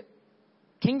surrendered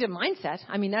kingdom mindset.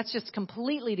 I mean, that's just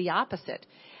completely the opposite.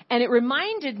 And it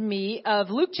reminded me of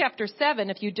Luke chapter 7,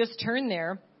 if you just turn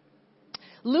there.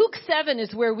 Luke 7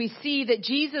 is where we see that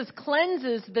Jesus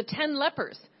cleanses the 10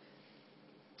 lepers.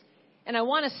 And I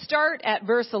want to start at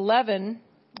verse 11,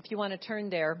 if you want to turn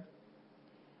there.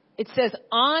 It says,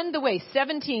 on the way,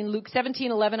 Luke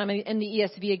 17:11, I'm in the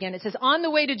ESV again. It says, on the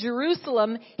way to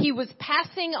Jerusalem, he was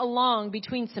passing along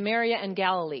between Samaria and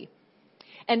Galilee.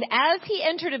 And as he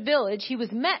entered a village, he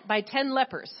was met by 10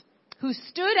 lepers who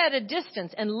stood at a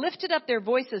distance and lifted up their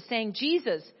voices saying,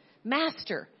 Jesus,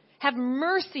 Master, have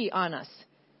mercy on us.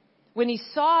 When he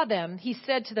saw them, he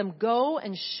said to them, go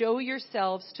and show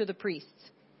yourselves to the priests.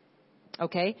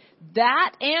 Okay,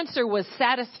 that answer was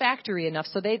satisfactory enough,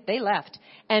 so they left.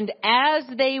 And as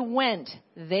they went,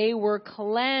 they were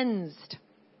cleansed.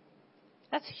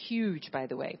 That's huge, by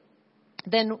the way.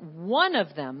 Then one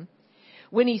of them,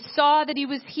 when he saw that he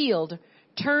was healed,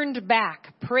 turned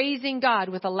back, praising God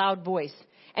with a loud voice.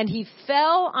 And he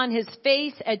fell on his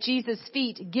face at Jesus'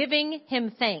 feet, giving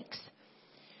him thanks.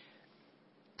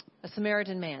 A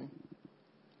Samaritan man.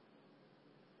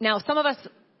 Now, some of us,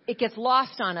 it gets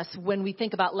lost on us when we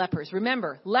think about lepers.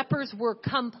 Remember, lepers were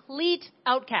complete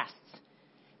outcasts.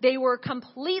 They were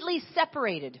completely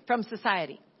separated from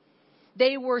society.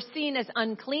 They were seen as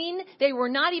unclean. They were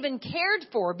not even cared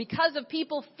for because of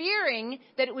people fearing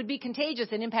that it would be contagious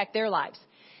and impact their lives.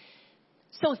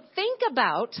 So think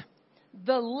about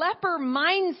the leper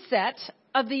mindset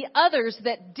of the others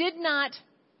that did not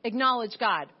acknowledge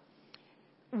God.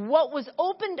 What was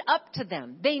opened up to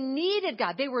them. They needed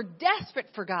God. They were desperate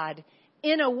for God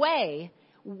in a way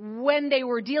when they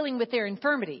were dealing with their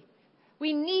infirmity.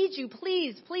 We need you,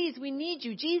 please, we need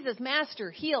you. Jesus,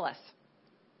 Master, heal us.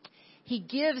 He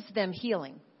gives them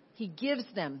healing. He gives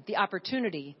them the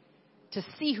opportunity to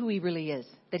see who he really is,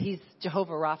 that he's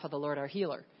Jehovah Rapha, the Lord our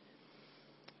healer.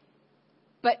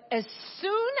 But as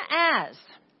soon as,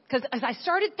 because as I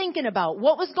started thinking about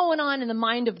what was going on in the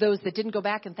mind of those that didn't go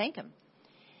back and thank him,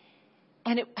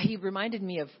 and he reminded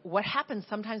me of what happens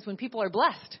sometimes when people are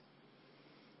blessed.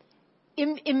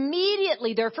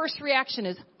 immediately their first reaction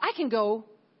is, I can go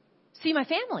see my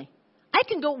family. I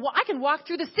can walk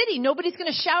through the city. Nobody's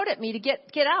going to shout at me to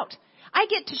get out. I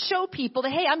get to show people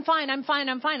that, hey, I'm fine.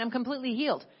 I'm completely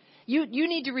healed. You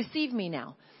need to receive me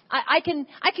now. I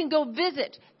can go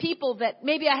visit people that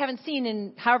maybe I haven't seen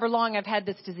in however long I've had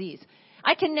this disease.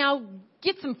 I can now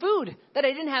get some food that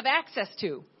I didn't have access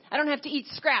to. I don't have to eat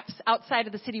scraps outside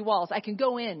of the city walls. I can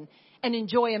go in and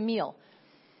enjoy a meal.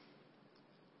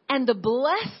 And the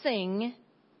blessing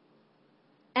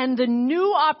and the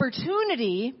new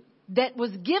opportunity that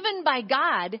was given by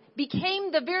God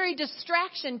became the very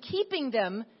distraction keeping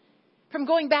them from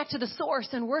going back to the source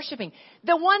and worshiping.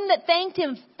 The one that thanked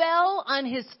him fell on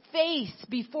his face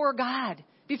before God,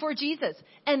 before Jesus,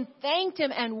 and thanked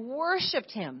him and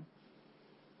worshiped him.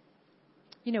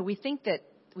 You know, we think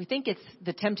it's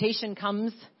the temptation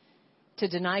comes to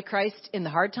deny Christ in the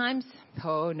hard times.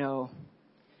 Oh, no.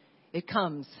 It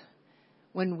comes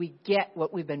when we get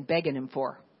what we've been begging him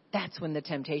for. That's when the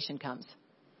temptation comes.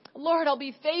 Lord, I'll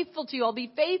be faithful to you. I'll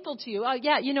be faithful to you. Oh,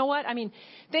 yeah, you know what? I mean,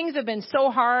 things have been so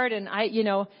hard, and I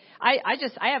haven't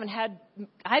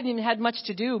even had much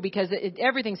to do because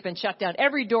everything's been shut down.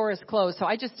 Every door is closed. So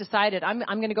I just decided I'm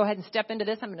going to go ahead and step into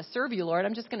this. I'm going to serve you, Lord.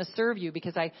 I'm just going to serve you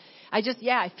because I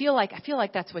feel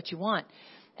like that's what you want.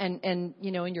 And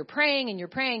you know, and you're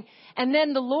praying. And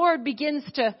then the Lord begins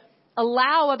to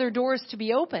allow other doors to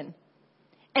be open.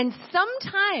 And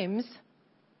sometimes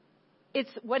it's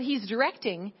what he's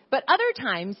directing, but other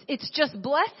times it's just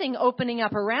blessing opening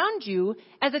up around you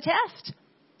as a test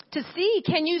to see,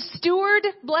 can you steward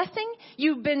blessing?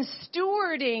 You've been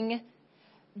stewarding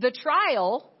the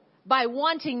trial by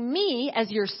wanting me as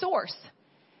your source.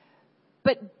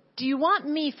 But do you want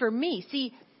me for me?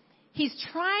 See, he's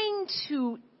trying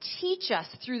to teach us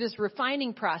through this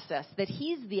refining process that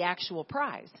he's the actual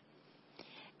prize.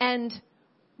 And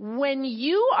when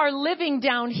you are living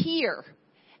down here,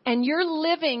 and you're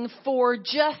living for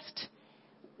just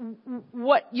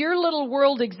what your little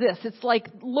world exists. It's like,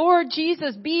 Lord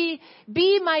Jesus, be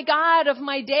my God of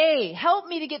my day. Help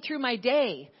me to get through my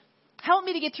day. Help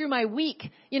me to get through my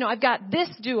week. You know, I've got this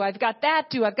due. I've got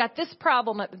that due. I've got this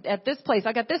problem at this place.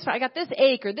 I got this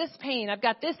ache or this pain. I've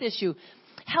got this issue.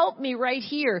 Help me right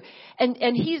here.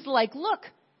 And he's like, look,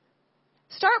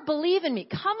 start believing me.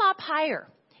 Come up higher.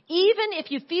 Even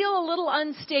if you feel a little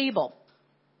unstable.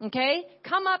 Okay?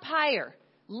 Come up higher.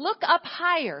 Look up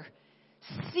higher.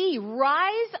 See,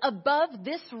 rise above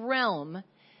this realm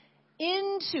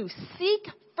into seek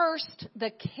first the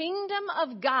kingdom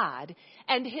of God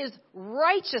and his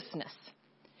righteousness.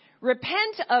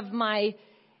 Repent of my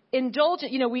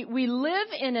indulgent. You know, we live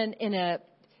in a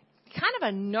kind of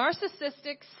a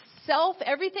narcissistic self.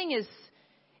 Everything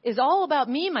is all about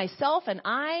me, myself, and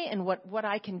I, and what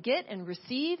I can get and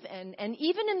receive. And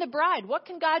even in the bride, what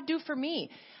can God do for me?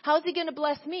 How's he going to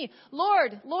bless me?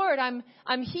 Lord, I'm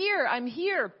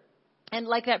here. And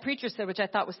like that preacher said, which I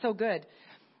thought was so good,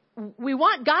 we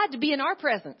want God to be in our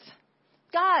presence.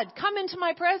 God, come into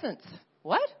my presence.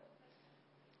 What?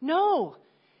 No.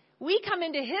 We come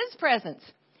into his presence.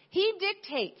 He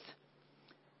dictates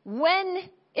when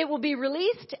it will be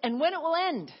released and when it will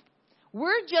end.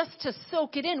 We're just to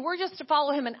soak it in. We're just to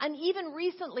follow him. And even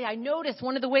recently, I noticed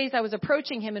one of the ways I was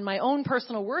approaching him in my own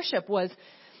personal worship was,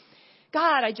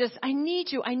 God, I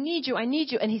need you.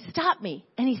 And he stopped me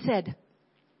and he said,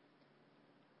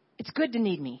 it's good to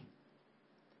need me,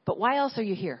 but why else are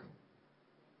you here?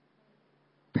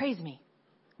 Praise me,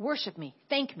 worship me,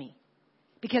 thank me,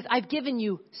 because I've given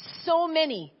you so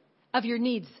many of your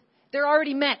needs. They're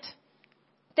already met.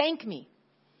 Thank me.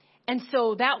 And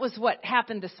so that was what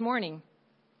happened this morning.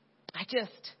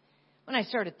 When I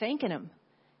started thanking him,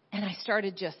 and I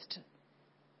started just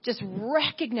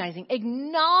recognizing,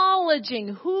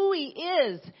 acknowledging who he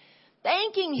is,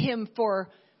 thanking him for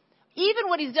even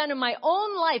what he's done in my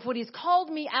own life, what he's called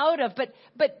me out of, but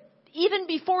even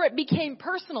before it became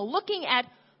personal, looking at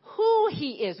who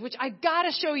he is, which I got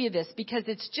to show you this because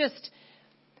it's just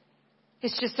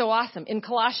so awesome. In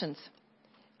Colossians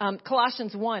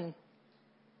 1,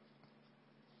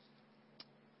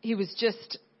 he was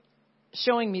just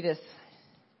showing me this.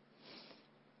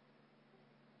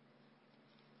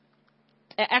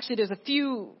 Actually, there's a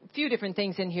few different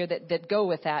things in here that go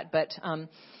with that, but I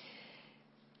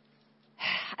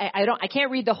can't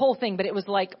read the whole thing. But it was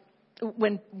like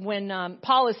when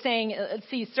Paul is saying, let's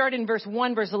see, start in verse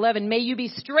 1, verse 11. May you be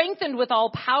strengthened with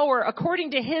all power according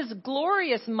to his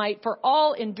glorious might for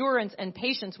all endurance and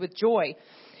patience with joy.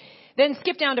 Then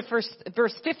skip down to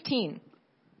verse 15.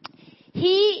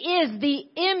 He is the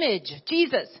image,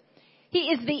 Jesus. He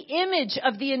is the image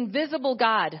of the invisible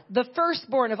God, the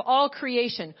firstborn of all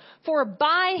creation. For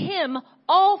by him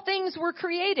all things were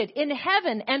created, in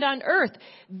heaven and on earth,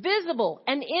 visible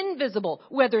and invisible,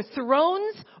 whether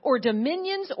thrones or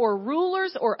dominions or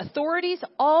rulers or authorities,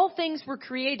 all things were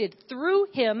created through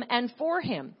him and for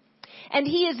him. And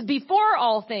he is before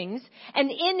all things,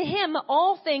 and in him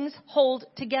all things hold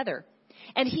together.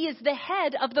 And he is the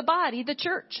head of the body, the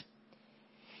church.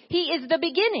 He is the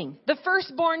beginning, the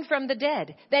firstborn from the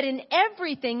dead, that in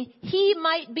everything he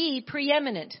might be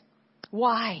preeminent.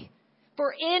 Why?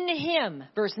 For in him,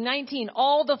 verse 19,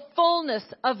 all the fullness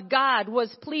of God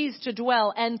was pleased to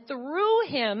dwell, and through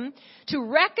him to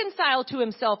reconcile to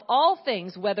himself all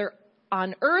things, whether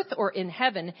on earth or in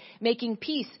heaven, making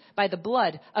peace by the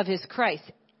blood of his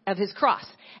cross.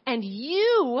 And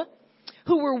you,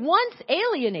 who were once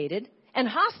alienated and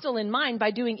hostile in mind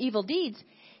by doing evil deeds,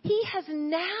 he has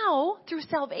now, through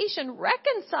salvation,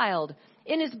 reconciled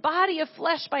in his body of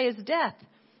flesh by his death,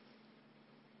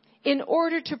 in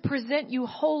order to present you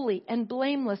holy and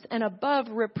blameless and above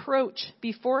reproach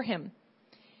before him.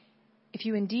 If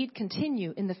you indeed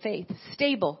continue in the faith,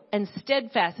 stable and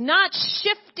steadfast, not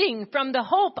shifting from the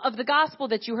hope of the gospel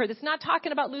that you heard. It's not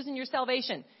talking about losing your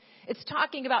salvation. It's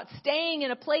talking about staying in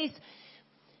a place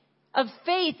of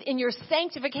faith in your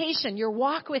sanctification, your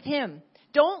walk with him.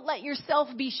 Don't let yourself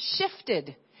be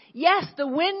shifted. Yes, the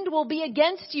wind will be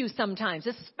against you sometimes,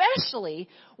 especially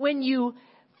when you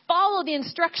follow the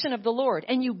instruction of the Lord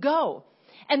and you go.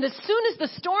 And as soon as the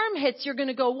storm hits, you're going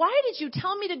to go, why did you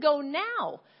tell me to go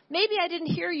now? Maybe I didn't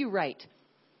hear you right.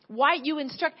 Why you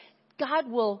instruct?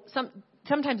 God will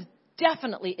sometimes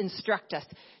definitely instruct us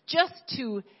just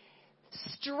to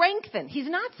strengthen. He's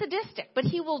not sadistic, but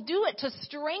he will do it to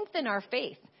strengthen our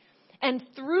faith. And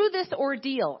through this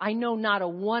ordeal, I know not a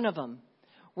one of them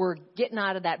were getting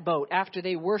out of that boat after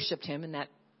they worshiped him in that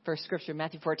first scripture,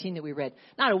 Matthew 14 that we read.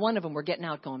 Not a one of them were getting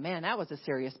out going, man, that was a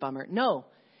serious bummer. No,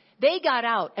 they got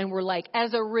out and were like,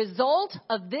 as a result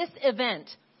of this event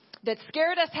that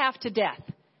scared us half to death,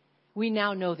 we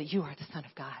now know that you are the Son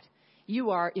of God.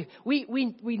 You are, we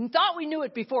thought we knew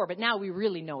it before, but now we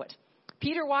really know it.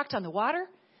 Peter walked on the water.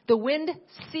 The wind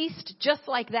ceased just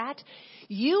like that.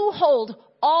 You hold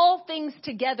all things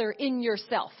together in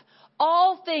yourself.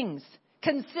 All things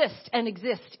consist and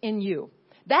exist in you.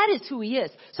 That is who he is.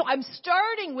 So I'm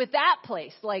starting with that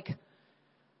place, like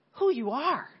who you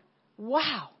are.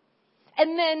 Wow.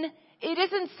 And then it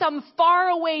isn't some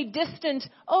faraway, distant,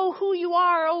 oh, who you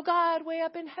are, oh God, way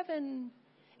up in heaven.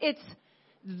 It's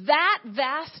that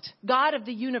vast God of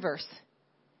the universe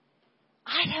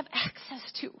I have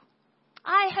access to.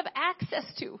 I have access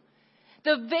to.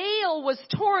 The veil was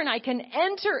torn. I can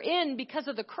enter in because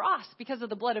of the cross, because of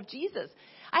the blood of Jesus.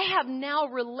 I have now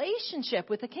relationship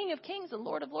with the King of Kings, the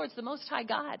Lord of Lords, the Most High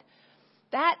God.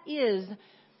 That is,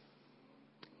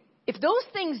 if those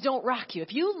things don't rock you,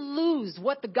 if you lose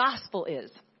what the gospel is,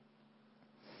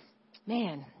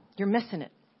 man, you're missing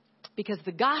it. Because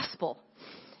the gospel,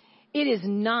 it is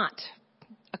not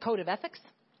a code of ethics.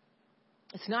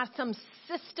 It's not some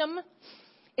system.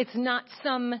 It's not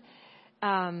some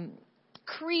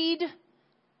creed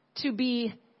to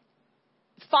be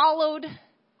followed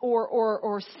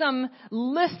or some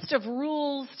list of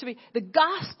rules to be. The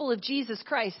gospel of Jesus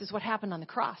Christ is what happened on the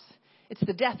cross. It's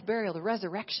the death, burial, the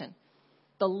resurrection,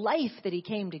 the life that he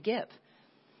came to give.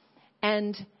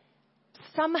 And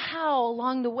somehow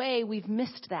along the way, we've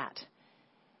missed that.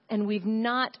 And we've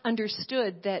not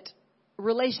understood that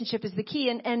relationship is the key.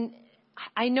 And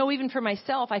I know even for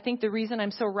myself, I think the reason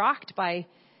I'm so rocked by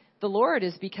the Lord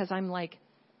is because I'm like,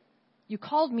 you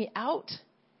called me out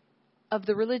of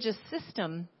the religious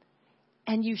system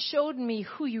and you showed me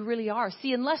who you really are.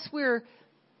 See, unless we're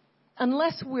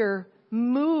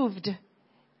moved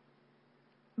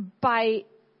by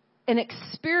an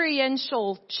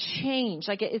experiential change,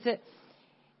 like is it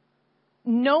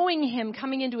knowing him,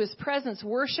 coming into his presence,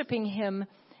 worshiping him,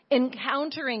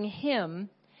 encountering him,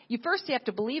 you have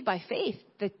to believe by faith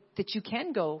that you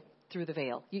can go through the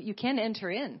veil. You can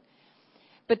enter in.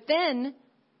 But then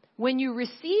when you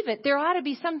receive it, there ought to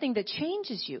be something that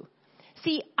changes you.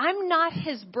 See, I'm not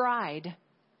his bride,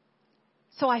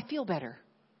 so I feel better.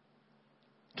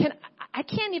 I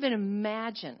can't even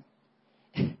imagine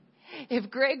if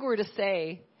Greg were to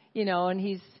say, and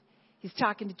he's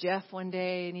talking to Jeff one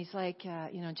day, and he's like,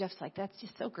 Jeff's like, that's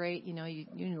just so great. You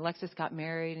and Alexis got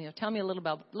married, and tell me a little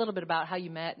bit about how you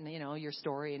met and, your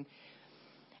story.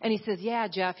 And he says, yeah,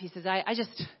 Jeff, he says, I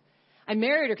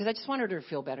married her because I just wanted her to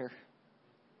feel better.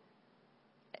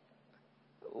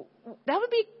 That would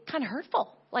be kind of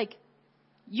hurtful. Like,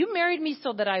 you married me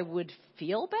so that I would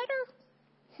feel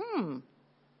better?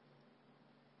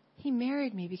 He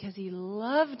married me because he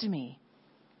loved me.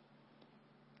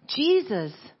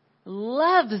 Jesus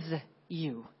loves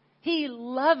you. He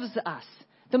loves us.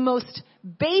 The most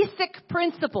basic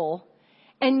principle,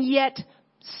 and yet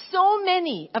so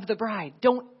many of the bride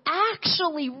don't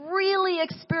actually really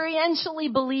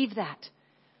experientially believe that.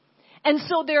 And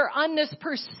so they're on this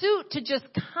pursuit to just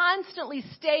constantly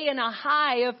stay in a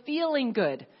high of feeling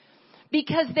good.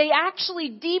 Because they actually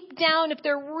deep down, if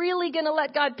they're really going to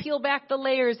let God peel back the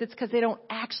layers, it's because they don't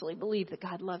actually believe that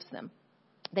God loves them.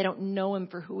 They don't know him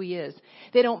for who he is.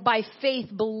 They don't by faith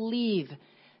believe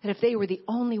that if they were the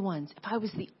only ones, if I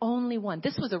was the only one,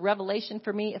 this was a revelation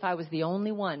for me, if I was the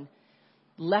only one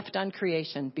left on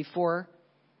creation before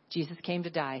Jesus came to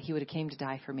die, he would have came to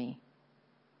die for me.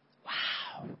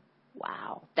 Wow.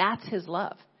 Wow. That's his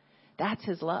love. That's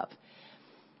his love.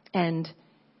 And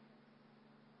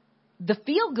the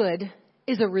feel good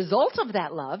is a result of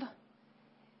that love.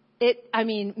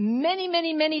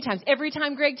 Many times, every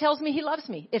time Greg tells me he loves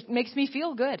me, it makes me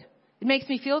feel good. It makes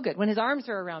me feel good. When his arms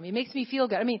are around me, it makes me feel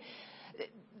good.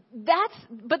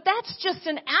 That's just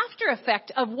an after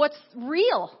effect of what's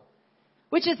real,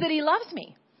 which is that he loves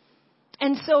me.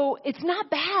 And so it's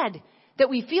not bad that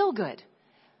we feel good,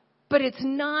 but it's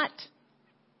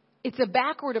a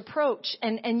backward approach,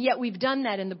 and yet we've done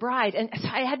that in the bride. And so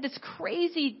I had this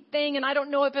crazy thing, and I don't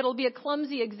know if it'll be a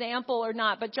clumsy example or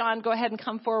not, but John, go ahead and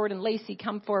come forward, and Lacey,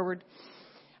 come forward.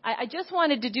 I just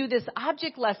wanted to do this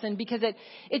object lesson because it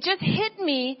just hit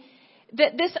me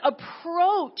that this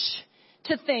approach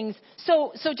to things.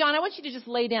 So John, I want you to just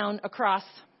lay down across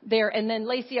there, and then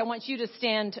Lacey, I want you to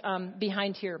stand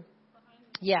behind here.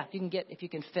 Yeah, if you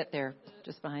can fit there,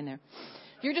 just behind there.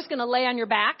 You're just going to lay on your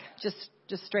back, just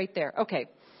straight there. Okay.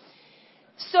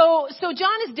 So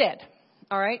John is dead.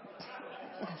 All right.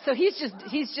 So he's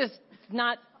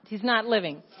not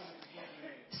living.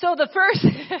 So the first,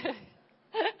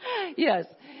 yes.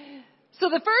 So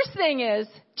the first thing is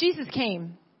Jesus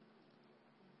came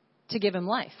to give him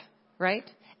life, right?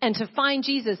 And to find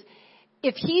Jesus.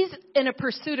 If he's in a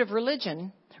pursuit of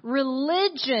religion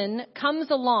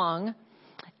comes along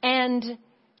and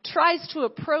tries to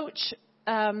approach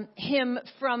him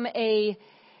from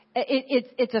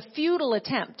it's a futile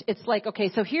attempt. It's like, okay,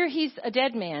 so here he's a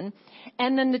dead man,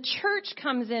 and then the church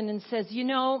comes in and says,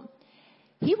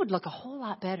 he would look a whole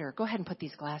lot better. Go ahead and put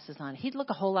these glasses on. He'd look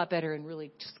a whole lot better in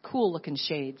really just cool looking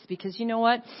shades, because you know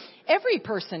what? Every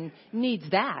person needs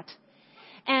that.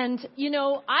 And,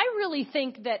 I really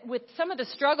think that with some of the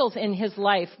struggles in his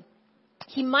life,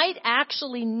 he might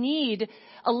actually need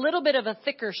a little bit of a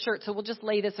thicker shirt. So we'll just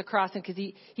lay this across him because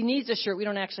he needs a shirt. We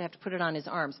don't actually have to put it on his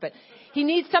arms, but he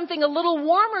needs something a little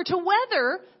warmer to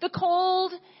weather the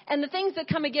cold and the things that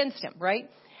come against him, right?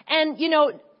 And,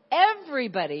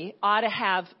 everybody ought to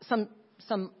have some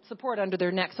support under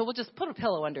their neck. So we'll just put a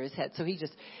pillow under his head. So he's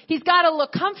got to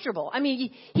look comfortable.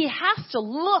 He has to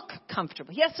look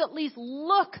comfortable. He has to at least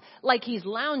look like he's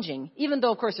lounging, even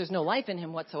though, of course, there's no life in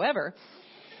him whatsoever.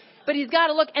 But he's got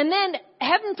to look. And then,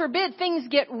 heaven forbid, things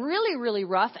get really, really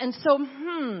rough. And so,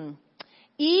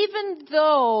 even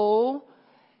though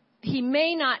he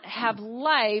may not have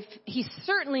life, he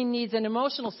certainly needs an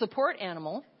emotional support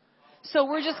animal. So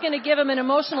we're just going to give him an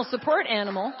emotional support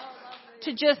animal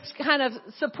to just kind of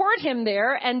support him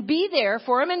there and be there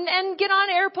for him and get on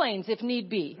airplanes if need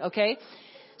be. Okay.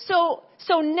 So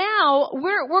now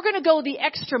we're going to go the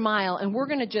extra mile, and we're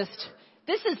going to just,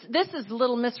 this is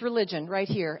little Miss Religion right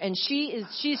here. And she's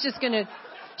going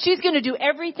to do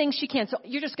everything she can. So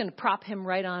you're just going to prop him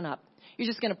right on up. You're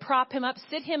just going to prop him up,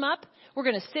 sit him up. We're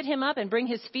going to sit him up and bring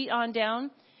his feet on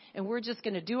down. And we're just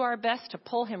going to do our best to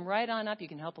pull him right on up. You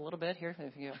can help a little bit here.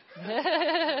 If you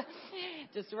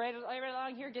just right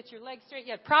along here. Get your legs straight.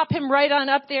 Yeah, prop him right on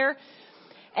up there.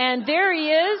 And there he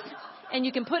is. And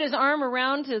you can put his arm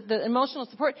around the emotional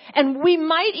support. And we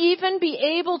might even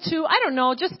be able to, I don't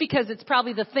know, just because it's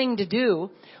probably the thing to do,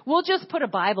 we'll just put a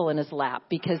Bible in his lap.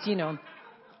 Because,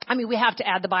 we have to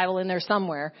add the Bible in there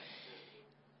somewhere.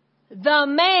 The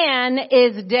man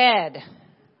is dead.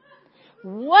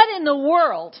 What in the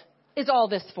world is all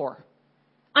this for?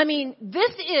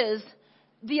 This is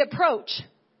the approach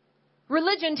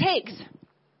religion takes.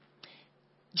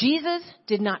 Jesus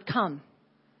did not come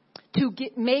to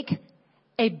make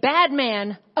a bad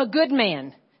man a good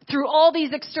man through all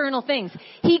these external things.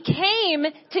 He came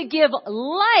to give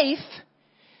life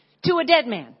to a dead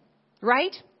man,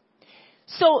 right?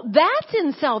 So that's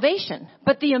in salvation.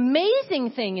 But the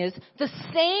amazing thing is the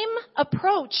same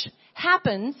approach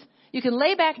happens. You can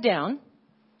lay back down.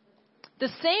 The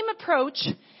same approach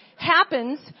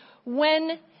happens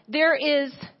when there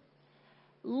is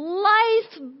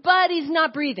life, but he's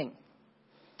not breathing.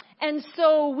 And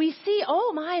so we see,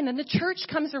 oh my, and then the church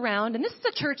comes around, and this is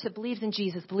a church that believes in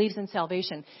Jesus, believes in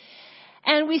salvation.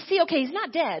 And we see, okay, he's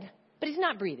not dead, but he's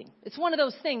not breathing. It's one of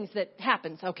those things that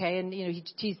happens, okay, and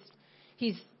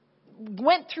he's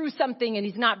went through something and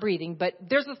he's not breathing, but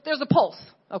there's a pulse,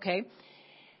 okay?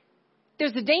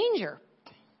 There's a danger,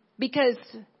 because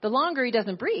the longer he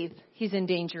doesn't breathe, he's in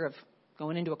danger of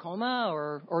going into a coma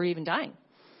or even dying.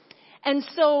 And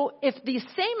so if the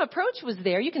same approach was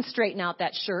there, you can straighten out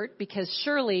that shirt, because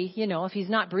surely, if he's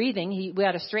not breathing, we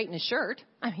ought to straighten his shirt.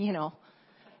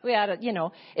 We ought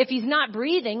to, if he's not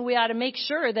breathing, we ought to make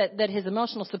sure that his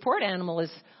emotional support animal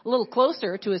is a little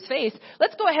closer to his face.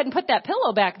 Let's go ahead and put that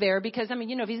pillow back there, because,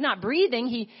 if he's not breathing,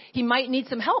 he might need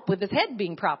some help with his head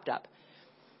being propped up.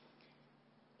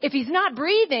 If he's not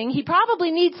breathing, he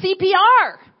probably needs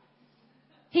CPR.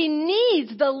 He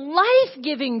needs the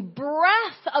life-giving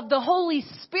breath of the Holy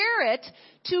Spirit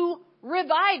to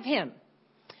revive him.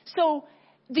 So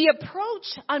the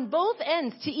approach on both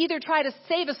ends to either try to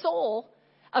save a soul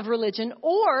of religion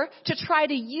or to try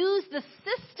to use the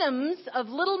systems of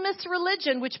Little Miss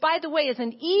Religion, which, by the way, is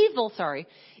an evil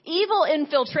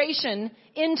infiltration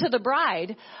into the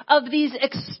bride of these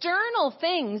external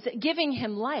things giving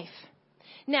him life.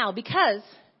 Now, because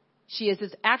she is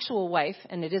his actual wife,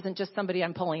 and it isn't just somebody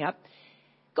I'm pulling up,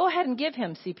 go ahead and give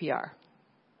him CPR.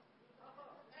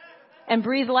 And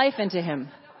breathe life into him.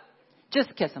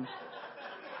 Just kiss him.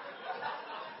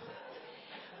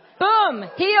 Boom!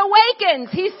 He awakens.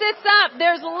 He sits up.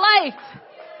 There's life.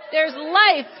 There's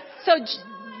life. So,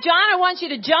 John, I want you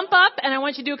to jump up, and I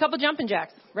want you to do a couple jumping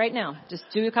jacks right now. Just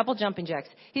do a couple jumping jacks.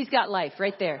 He's got life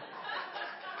right there.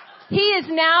 He is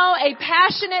now a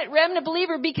passionate remnant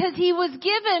believer because he was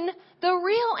given the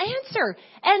real answer.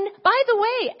 And by the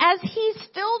way, as he's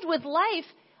filled with life,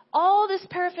 all this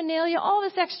paraphernalia, all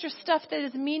this extra stuff that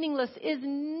is meaningless is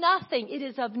nothing. It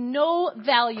is of no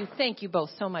value. Thank you both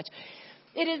so much.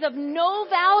 It is of no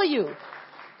value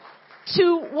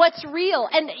to what's real.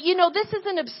 And, this is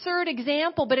an absurd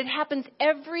example, but it happens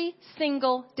every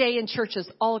single day in churches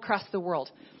all across the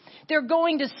world. They're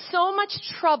going to so much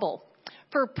trouble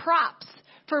for props,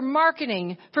 for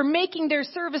marketing, for making their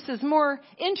services more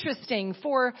interesting,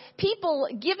 for people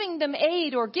giving them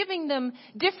aid or giving them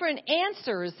different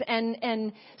answers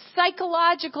and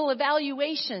psychological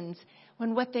evaluations,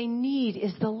 when what they need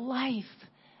is the life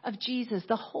of Jesus,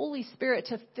 the Holy Spirit,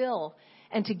 to fill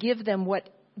and to give them what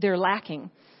they're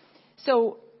lacking.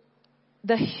 So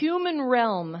the human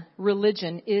realm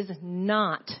religion is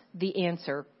not the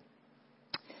answer.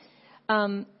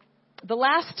 The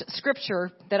last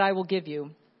scripture that I will give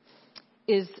you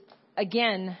is,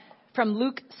 again, from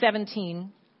Luke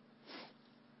 17.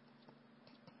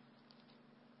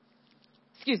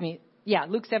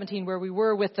 Luke 17, where we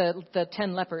were with the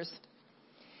 10 lepers.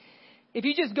 If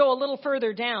you just go a little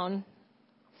further down,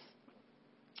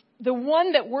 the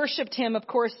one that worshiped him, of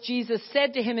course, Jesus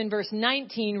said to him in verse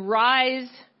 19, "Rise,"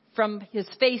 from his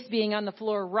face being on the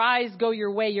floor, "Rise, go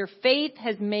your way. Your faith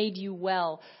has made you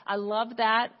well." I love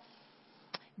that,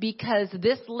 because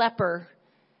this leper,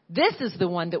 this is the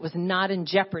one that was not in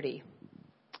jeopardy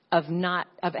of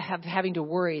having to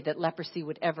worry that leprosy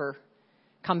would ever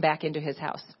come back into his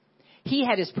house. He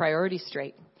had his priorities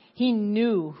straight. He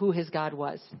knew who his God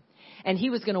was. And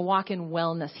he was going to walk in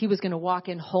wellness. He was going to walk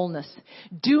in wholeness.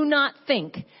 Do not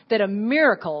think that a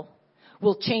miracle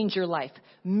will change your life.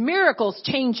 Miracles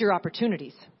change your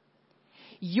opportunities.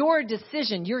 Your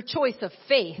decision, your choice of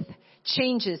faith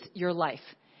changes your life.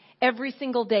 Every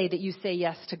single day that you say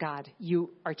yes to God, you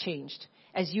are changed.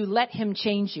 As you let him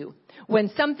change you. When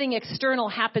something external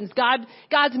happens,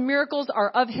 God's miracles are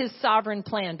of his sovereign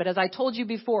plan. But as I told you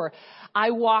before,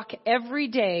 I walk every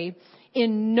day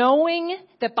in knowing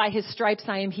that by his stripes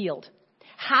I am healed.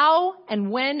 How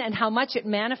and when and how much it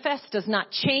manifests does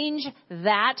not change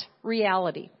that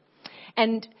reality.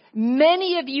 And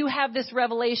many of you have this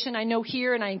revelation, I know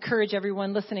here, and I encourage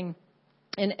everyone listening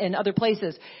in other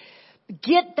places.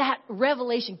 Get that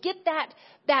revelation. Get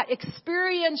that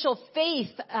experiential faith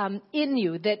in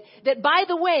you that, by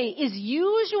the way, is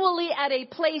usually at a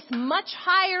place much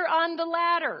higher on the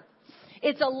ladder.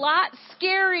 It's a lot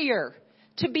scarier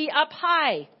to be up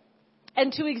high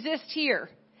and to exist here.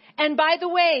 And by the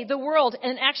way, the world,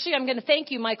 and actually I'm going to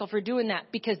thank you, Michael, for doing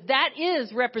that, because that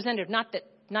is representative, not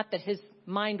that his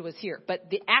mind was here, but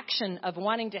the action of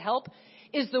wanting to help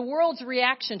is the world's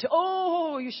reaction to,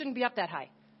 oh, you shouldn't be up that high.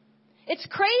 It's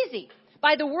crazy.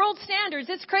 By the world standards,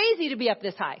 it's crazy to be up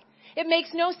this high. It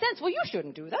makes no sense. Well, you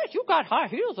shouldn't do that. You got high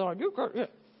heels on.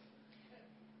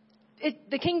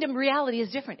 The kingdom reality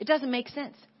is different. It doesn't make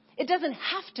sense. It doesn't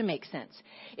have to make sense.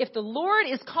 If the Lord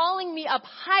is calling me up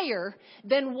higher,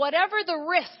 then whatever the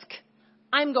risk,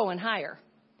 I'm going higher.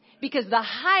 Because the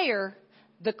higher,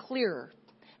 the clearer.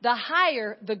 The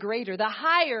higher, the greater. The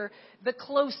higher, the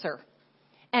closer.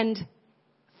 And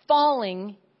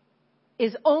falling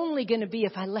is only going to be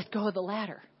if I let go of the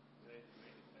ladder.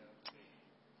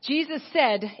 Jesus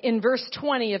said in verse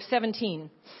 20 of 17,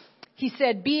 he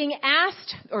said, being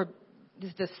asked, or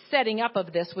the setting up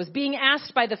of this was being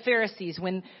asked by the Pharisees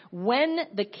when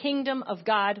the kingdom of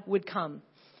God would come.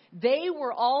 They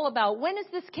were all about, when is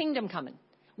this kingdom coming?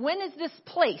 When is this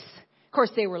place? Of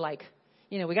course, they were like,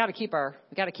 we got to keep our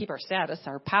status,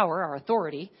 our power, our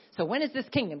authority. So when is this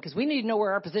kingdom? Because we need to know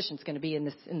where our position is going to be in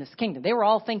this kingdom. They were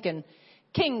all thinking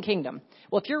kingdom.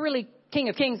 Well, if you're really King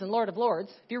of Kings and Lord of Lords,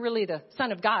 if you're really the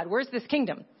Son of God, where's this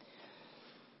kingdom?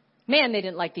 Man, they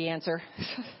didn't like the answer.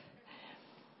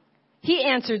 He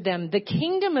answered them, the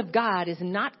kingdom of God is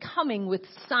not coming with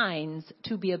signs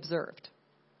to be observed.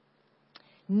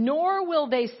 Nor will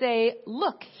they say,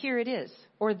 look, here it is,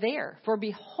 or there. For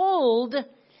behold,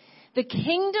 the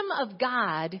kingdom of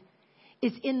God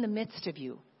is in the midst of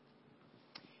you.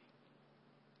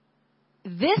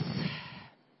 This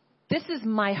is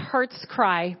my heart's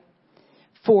cry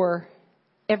for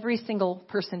every single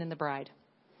person in the bride.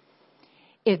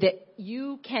 Is that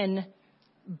you can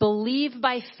believe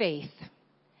by faith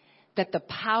that the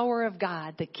power of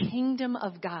God, the kingdom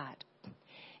of God,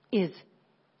 is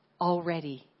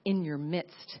already in your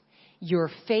midst.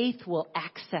 Your faith will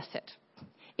access it.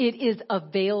 It is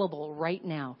available right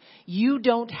now. You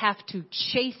don't have to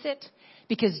chase it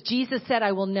because Jesus said,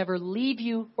 I will never leave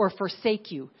you or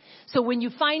forsake you. So when you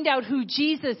find out who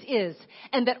Jesus is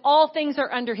and that all things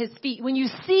are under his feet, when you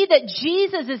see that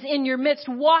Jesus is in your midst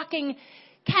walking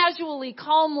casually,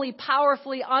 calmly,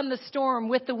 powerfully on the storm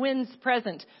with the winds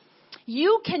present,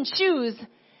 you can choose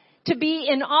to be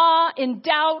in awe, in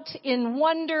doubt, in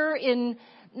wonder, in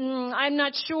I'm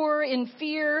not sure, in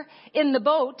fear, in the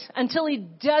boat until he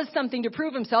does something to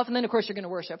prove himself. And then, of course, you're going to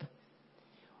worship.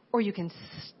 Or you can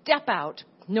step out,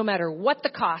 no matter what the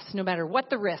cost, no matter what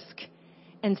the risk,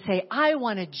 and say, I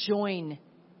want to join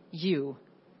you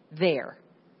there.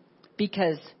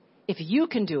 Because if you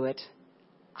can do it,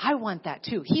 I want that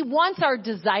too. He wants our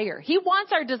desire. He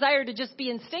wants our desire to just be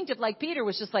instinctive, like Peter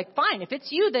was just like, fine, if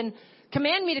it's you, then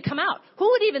command me to come out. Who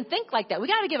would even think like that? We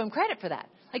got to give him credit for that.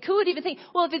 Like, who would even think,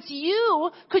 well, if it's you,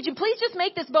 could you please just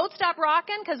make this boat stop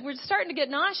rocking? Because we're starting to get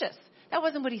nauseous. That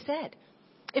wasn't what he said.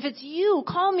 If it's you,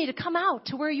 call me to come out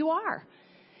to where you are.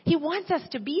 He wants us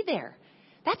to be there.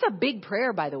 That's a big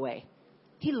prayer, by the way.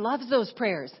 He loves those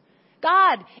prayers.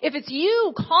 God, if it's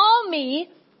you, call me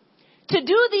to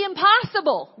do the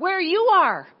impossible where you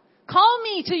are. Call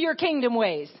me to your kingdom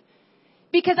ways.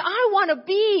 Because I want to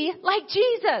be like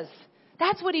Jesus.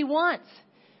 That's what he wants.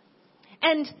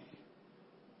 And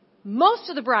most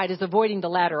of the bride is avoiding the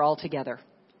ladder altogether.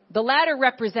 The ladder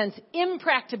represents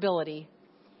impracticability.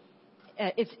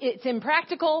 It's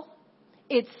impractical.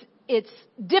 It's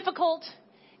difficult.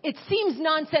 It seems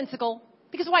nonsensical.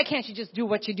 Because why can't you just do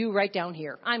what you do right down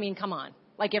here? I mean, come on,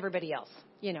 like everybody else.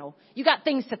 You got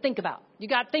things to think about. You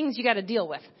got things you got to deal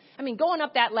with. I mean, going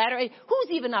up that ladder,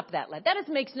 who's even up that ladder?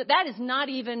 That is not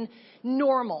even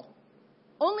normal.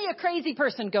 Only a crazy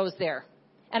person goes there.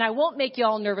 And I won't make you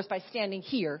all nervous by standing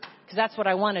here, because that's what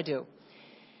I want to do.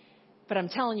 But I'm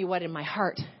telling you what, in my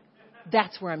heart,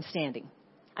 that's where I'm standing.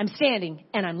 I'm standing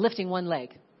and I'm lifting one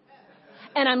leg.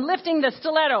 And I'm lifting the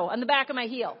stiletto on the back of my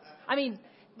heel. I mean,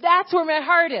 that's where my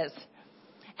heart is.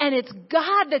 And it's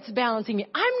God that's balancing me.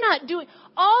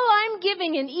 All I'm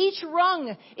giving in each rung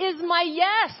is my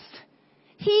yes.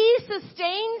 He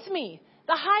sustains me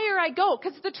the higher I go.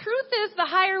 Because the truth is, the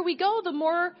higher we go, the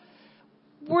more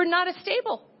we're not as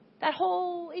stable. That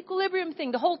whole equilibrium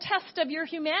thing, the whole test of your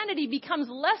humanity becomes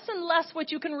less and less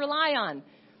what you can rely on.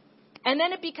 And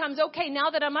then it becomes, okay, now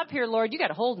that I'm up here, Lord, you got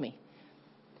to hold me.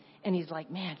 And he's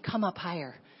like, man, come up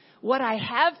higher. What I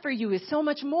have for you is so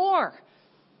much more.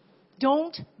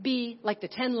 Don't be like the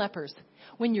 10 lepers.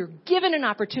 When you're given an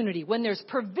opportunity, when there's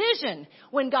provision,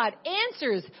 when God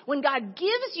answers, when God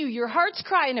gives you your heart's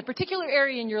cry in a particular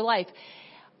area in your life,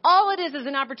 all it is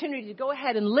an opportunity to go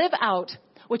ahead and live out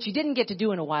what you didn't get to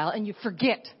do in a while, and you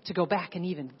forget to go back and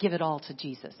even give it all to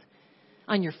Jesus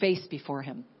on your face before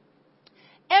him.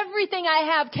 Everything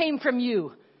I have came from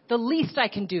you. The least I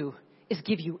can do is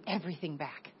give you everything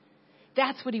back.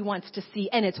 That's what he wants to see,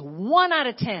 and it's 1 out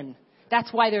of 10.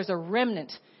 That's why there's a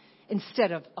remnant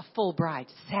instead of a full bride.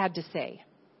 Sad to say.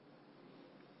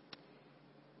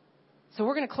 So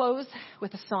we're going to close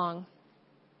with a song.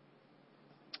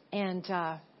 And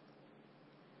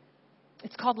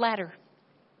it's called Ladder.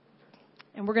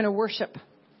 And we're going to worship.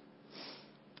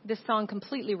 This song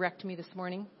completely wrecked me this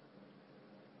morning.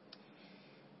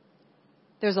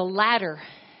 There's a ladder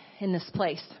in this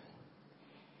place.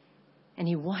 And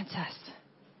he wants us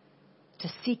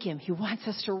to seek him. He wants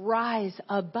us to rise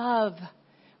above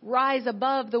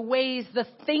the ways, the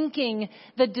thinking,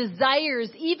 the desires,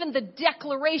 even the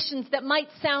declarations that might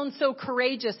sound so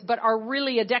courageous, but are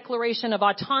really a declaration of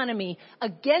autonomy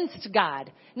against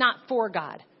God, not for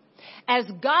God. As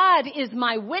God is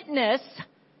my witness,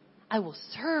 I will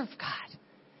serve God.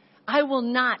 I will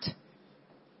not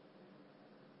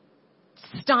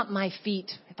stomp my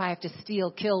feet. If I have to steal,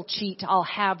 kill, cheat, I'll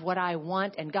have what I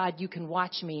want, and God, you can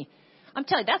watch me. I'm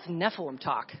telling you, that's Nephilim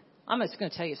talk. I'm just going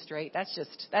to tell you straight. That's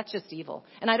just evil.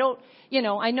 And I don't,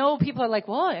 I know people are like,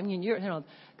 well, I mean,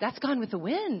 that's Gone with the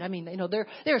Wind. I mean,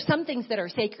 there are some things that are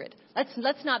sacred.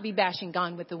 Let's not be bashing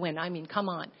Gone with the Wind. I mean, come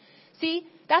on. See,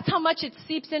 that's how much it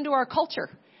seeps into our culture,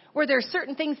 where there are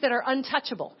certain things that are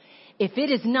untouchable. If it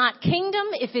is not kingdom,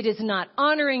 if it is not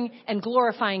honoring and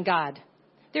glorifying God,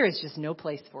 there is just no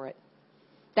place for it.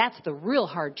 That's the real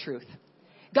hard truth.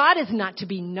 God is not to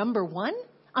be number one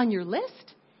on your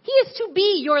list. He is to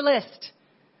be your list.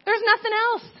 There's nothing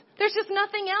else. There's just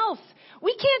nothing else.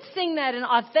 We can't sing that and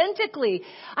authentically.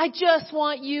 I just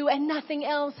want you and nothing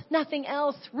else, nothing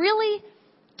else. Really?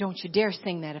 Don't you dare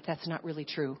sing that if that's not really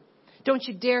true. Don't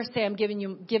you dare say I'm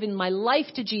giving my life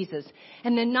to Jesus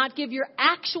and then not give your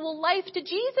actual life to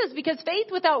Jesus, because faith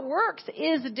without works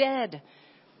is dead.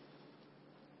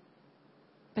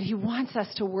 But he wants us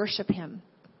to worship him.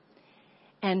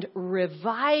 And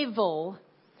revival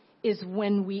is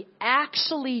when we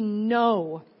actually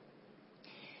know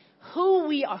who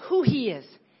we are, who he is,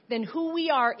 then who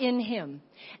we are in him.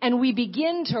 And we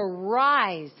begin to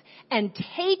rise and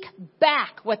take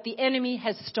back what the enemy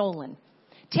has stolen.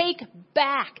 Take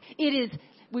back.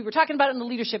 We were talking about it in the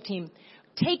leadership team.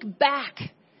 Take back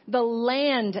the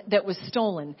land that was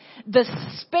stolen, the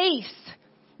space,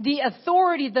 the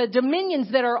authority, the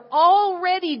dominions that are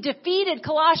already defeated.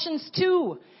 Colossians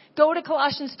 2. Go to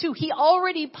Colossians 2. He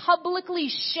already publicly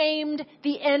shamed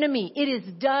the enemy. It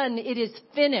is done. It is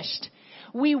finished.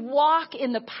 We walk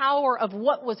in the power of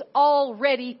what was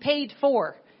already paid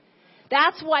for.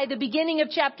 That's why the beginning of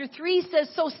chapter 3 says,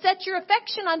 so set your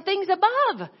affection on things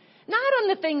above, not on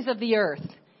the things of the earth.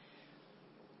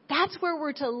 That's where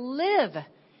we're to live.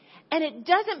 And it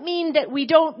doesn't mean that we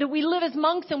live as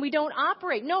monks and we don't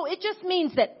operate. No, it just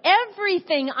means that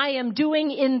everything I am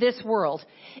doing in this world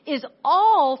is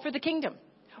all for the kingdom,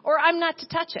 or I'm not to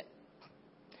touch it.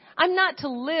 I'm not to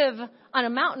live on a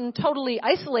mountain totally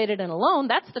isolated and alone.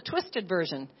 That's the twisted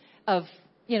version of,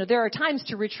 there are times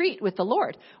to retreat with the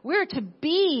Lord. We're to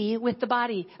be with the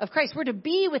body of Christ. We're to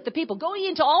be with the people. Go ye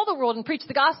into all the world and preach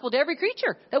the gospel to every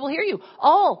creature that will hear you.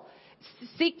 All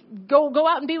go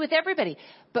out and be with everybody.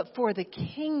 But for the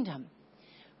kingdom,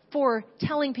 for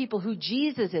telling people who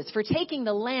Jesus is, for taking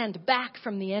the land back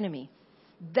from the enemy,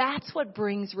 that's what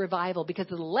brings revival. Because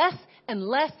the less and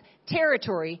less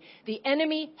territory the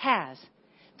enemy has,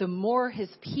 the more his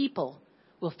people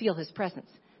will feel his presence.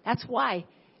 That's why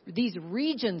these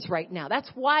regions right now, that's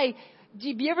why,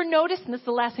 have you ever noticed, and this is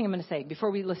the last thing I'm going to say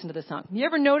before we listen to this song. You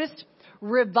ever noticed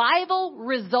revival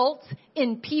results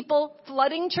in people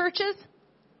flooding churches?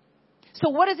 So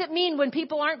what does it mean when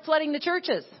people aren't flooding the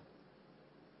churches?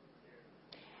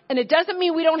 And it doesn't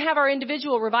mean we don't have our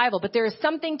individual revival, but there is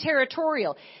something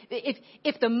territorial.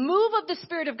 If the move of the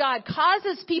Spirit of God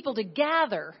causes people to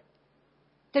gather,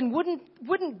 then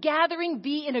wouldn't gathering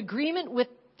be in agreement with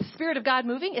the Spirit of God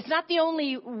moving? It's not the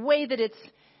only way that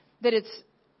it's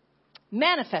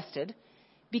manifested,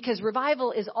 because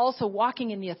revival is also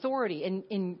walking in the authority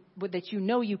in that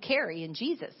you carry in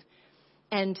Jesus.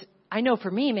 And I know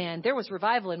for me, man, there was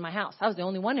revival in my house. I was the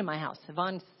only one in my house.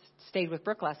 Yvonne stayed with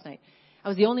Brooke last night. I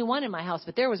was the only one in my house,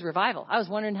 but there was revival. I was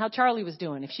wondering how Charlie was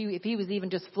doing, if he was even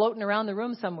just floating around the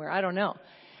room somewhere. I don't know.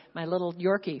 My little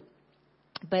Yorkie.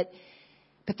 But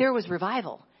there was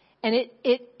revival. And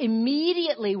it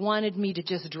immediately wanted me to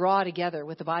just draw together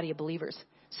with the body of believers.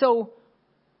 So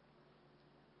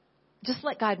just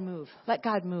let God move. Let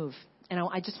God move. And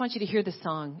I just want you to hear this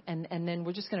song, and then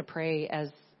we're just going to pray as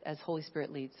Holy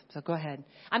Spirit leads. So go ahead.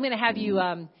 I'm going to have you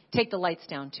take the lights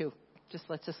down too.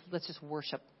 Let's just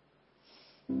worship.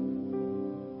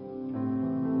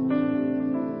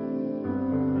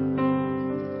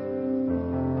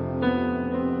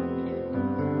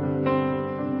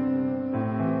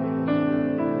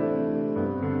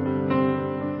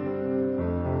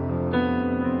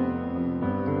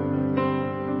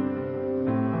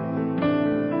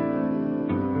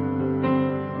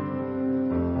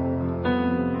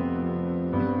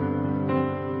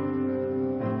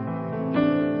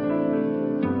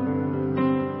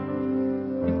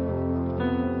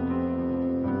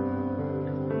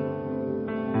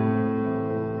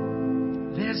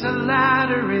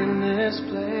 this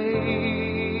place.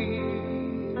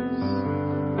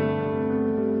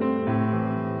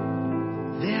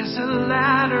 There's a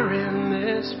ladder in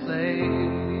this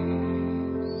place.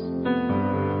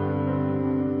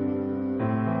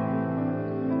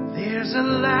 There's a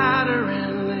ladder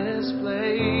in this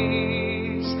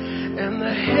place, and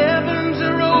the heavens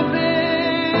are open.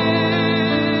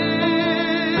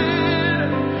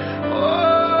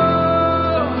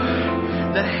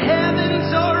 The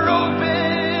heavens are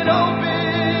open,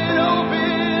 open,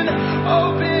 open,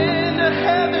 open. The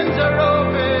heavens are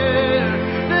open.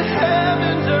 The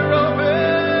heavens are open.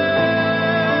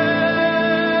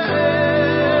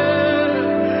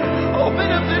 Open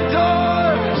up the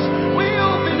doors. We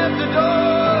open up the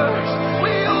doors.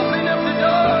 We open up the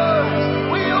doors.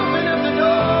 We open up the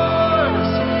doors.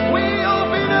 We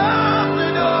open up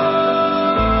the doors.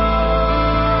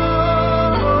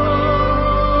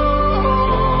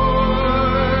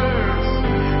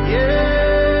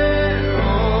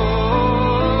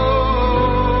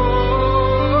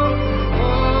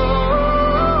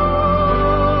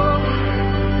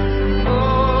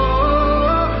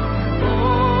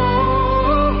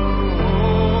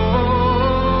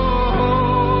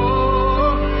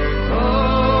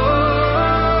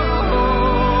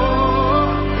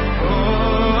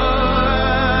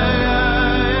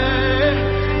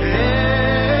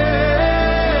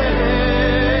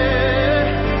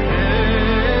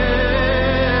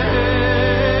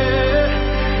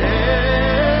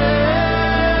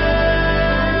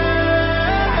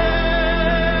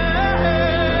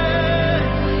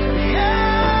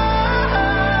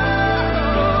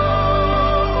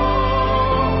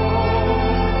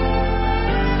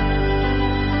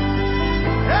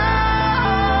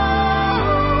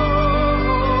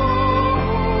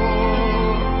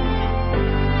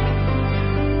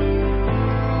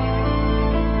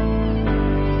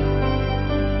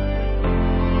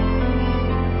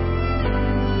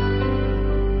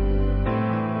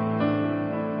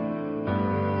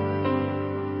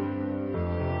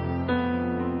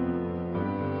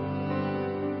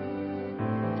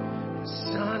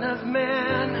 Son of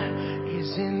Man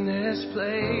is in this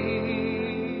place.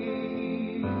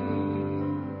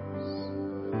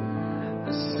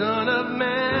 The Son of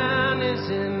Man is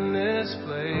in this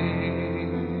place.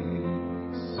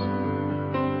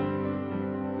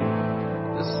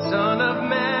 The Son of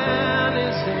Man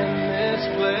is in this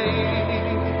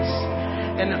place,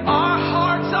 and our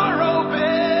hearts are open.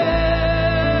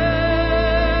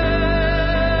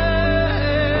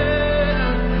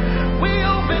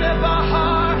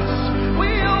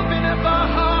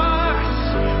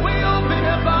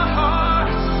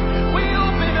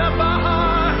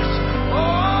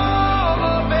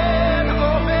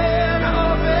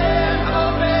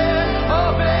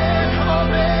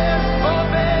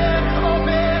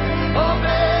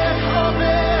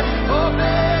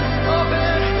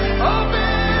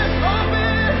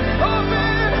 Open,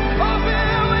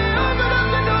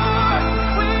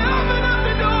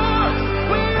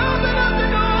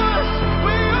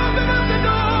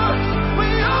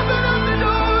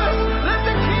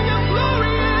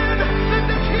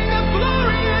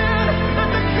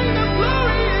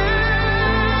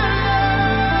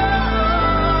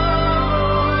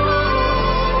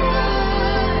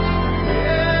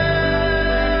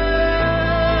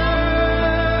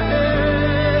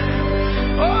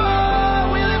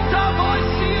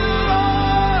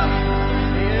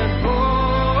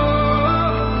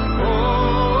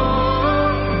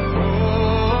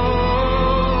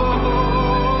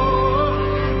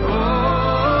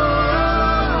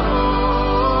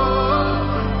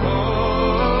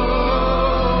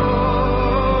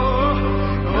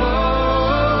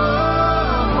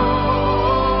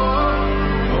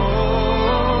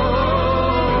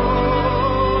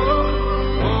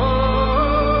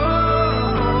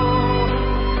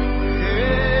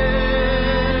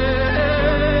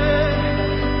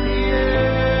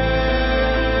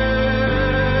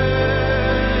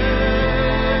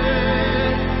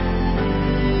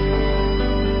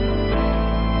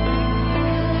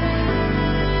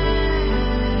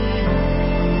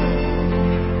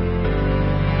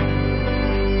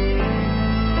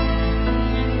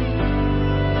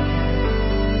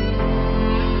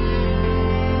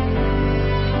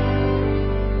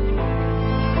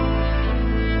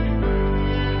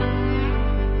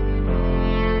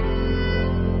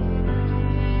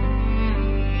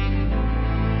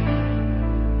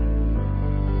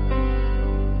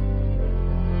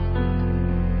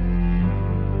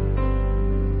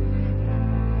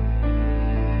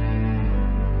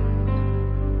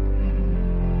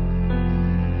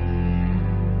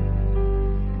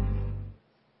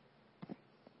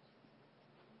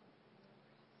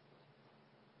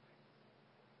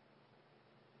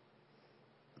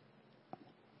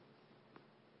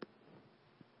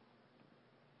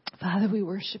 Father, we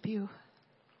worship you.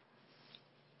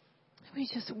 We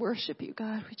just worship you,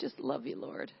 God. We just love you,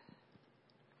 Lord.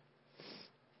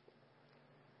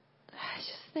 I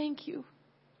just thank you.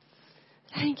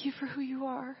 Thank you for who you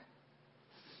are.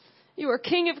 You are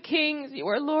King of Kings. You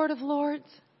are Lord of Lords.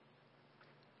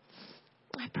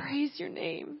 I praise your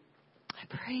name.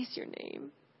 I praise your name.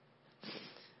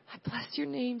 I bless your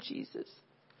name, Jesus.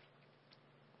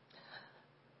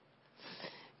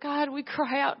 God, we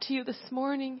cry out to you this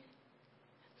morning.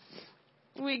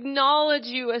 We acknowledge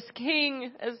you as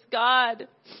King, as God,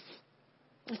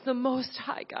 as the Most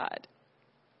High God.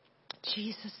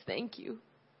 Jesus, thank you.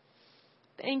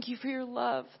 Thank you for your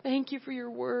love. Thank you for your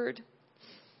word.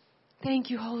 Thank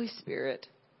you, Holy Spirit.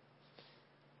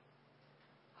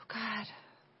 Oh, God.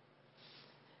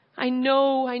 I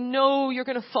know you're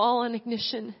going to fall on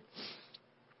Ignition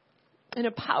in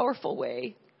a powerful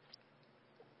way.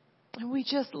 And we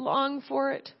just long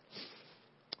for it.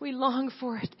 We long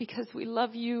for it because we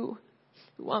love you.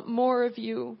 We want more of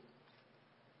you.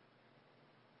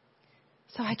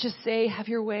 So I just say, have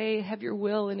your way, have your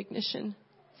will in Ignition.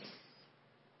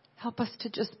 Help us to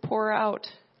just pour out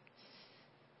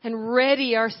and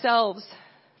ready ourselves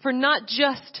for not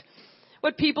just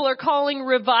what people are calling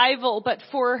revival, but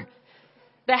for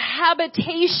the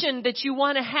habitation that you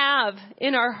want to have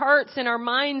in our hearts, in our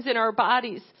minds, in our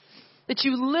bodies. That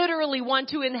you literally want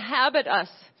to inhabit us.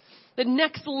 The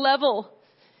next level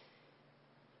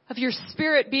of your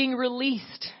Spirit being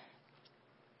released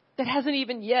that hasn't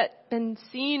even yet been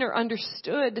seen or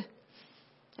understood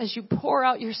as you pour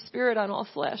out your Spirit on all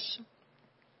flesh.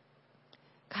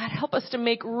 God, help us to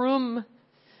make room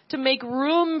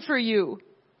for you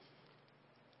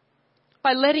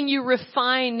by letting you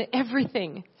refine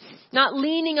everything, not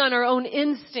leaning on our own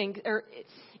instinct or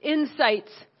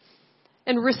insights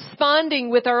and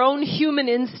responding with our own human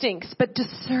instincts, but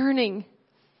discerning,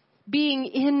 being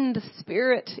in the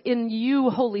Spirit, in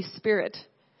you, Holy Spirit,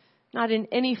 not in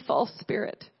any false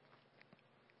spirit.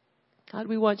 God,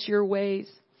 we want your ways.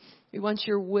 We want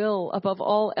your will above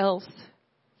all else.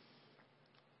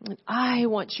 And I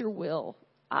want your will.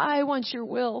 I want your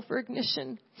will for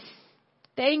Ignition.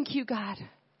 Thank you, God.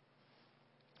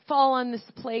 Fall on this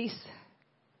place.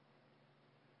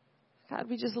 God,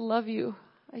 we just love you.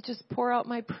 I just pour out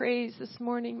my praise this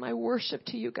morning, my worship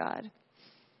to you, God.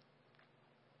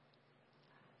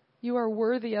 You are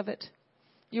worthy of it.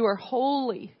 You are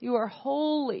holy. You are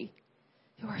holy.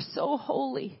 You are so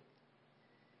holy.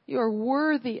 You are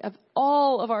worthy of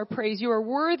all of our praise. You are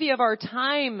worthy of our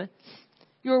time.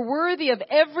 You are worthy of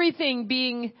everything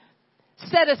being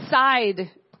set aside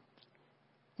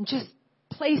and just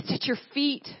placed at your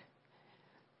feet.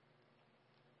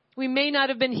 We may not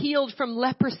have been healed from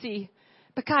leprosy,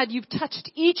 but God, you've touched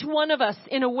each one of us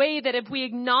in a way that if we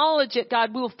acknowledge it,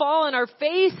 God, we'll fall on our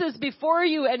faces before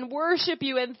you and worship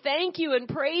you and thank you and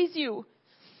praise you.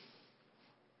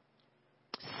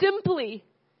 Simply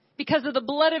because of the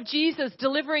blood of Jesus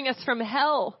delivering us from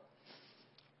hell.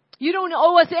 You don't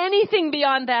owe us anything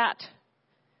beyond that.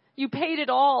 You paid it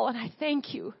all, and I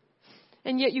thank you.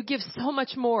 And yet you give so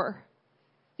much more.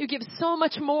 You give so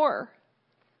much more.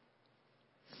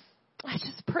 I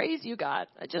just praise you, God.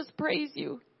 I just praise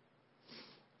you.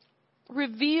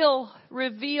 Reveal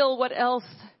what else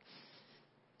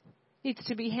needs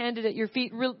to be handed at your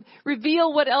feet.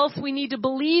 Reveal what else we need to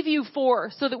believe you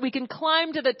for so that we can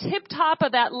climb to the tip top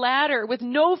of that ladder with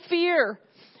no fear,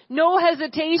 no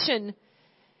hesitation,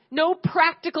 no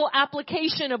practical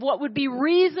application of what would be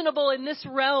reasonable in this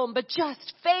realm, but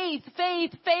just faith,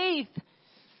 faith, faith.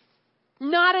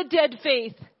 Not a dead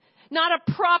faith. Not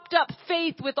a propped up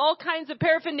faith with all kinds of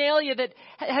paraphernalia that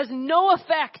has no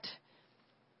effect,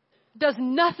 does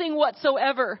nothing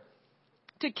whatsoever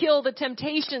to kill the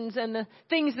temptations and the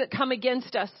things that come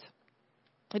against us.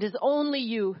 It is only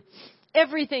you.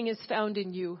 Everything is found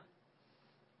in you.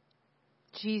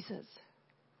 Jesus.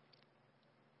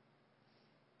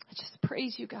 I just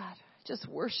praise you, God. I just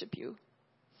worship you.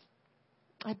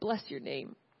 I bless your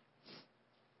name.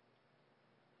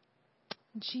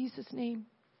 In Jesus' name.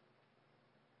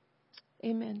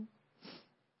 Amen.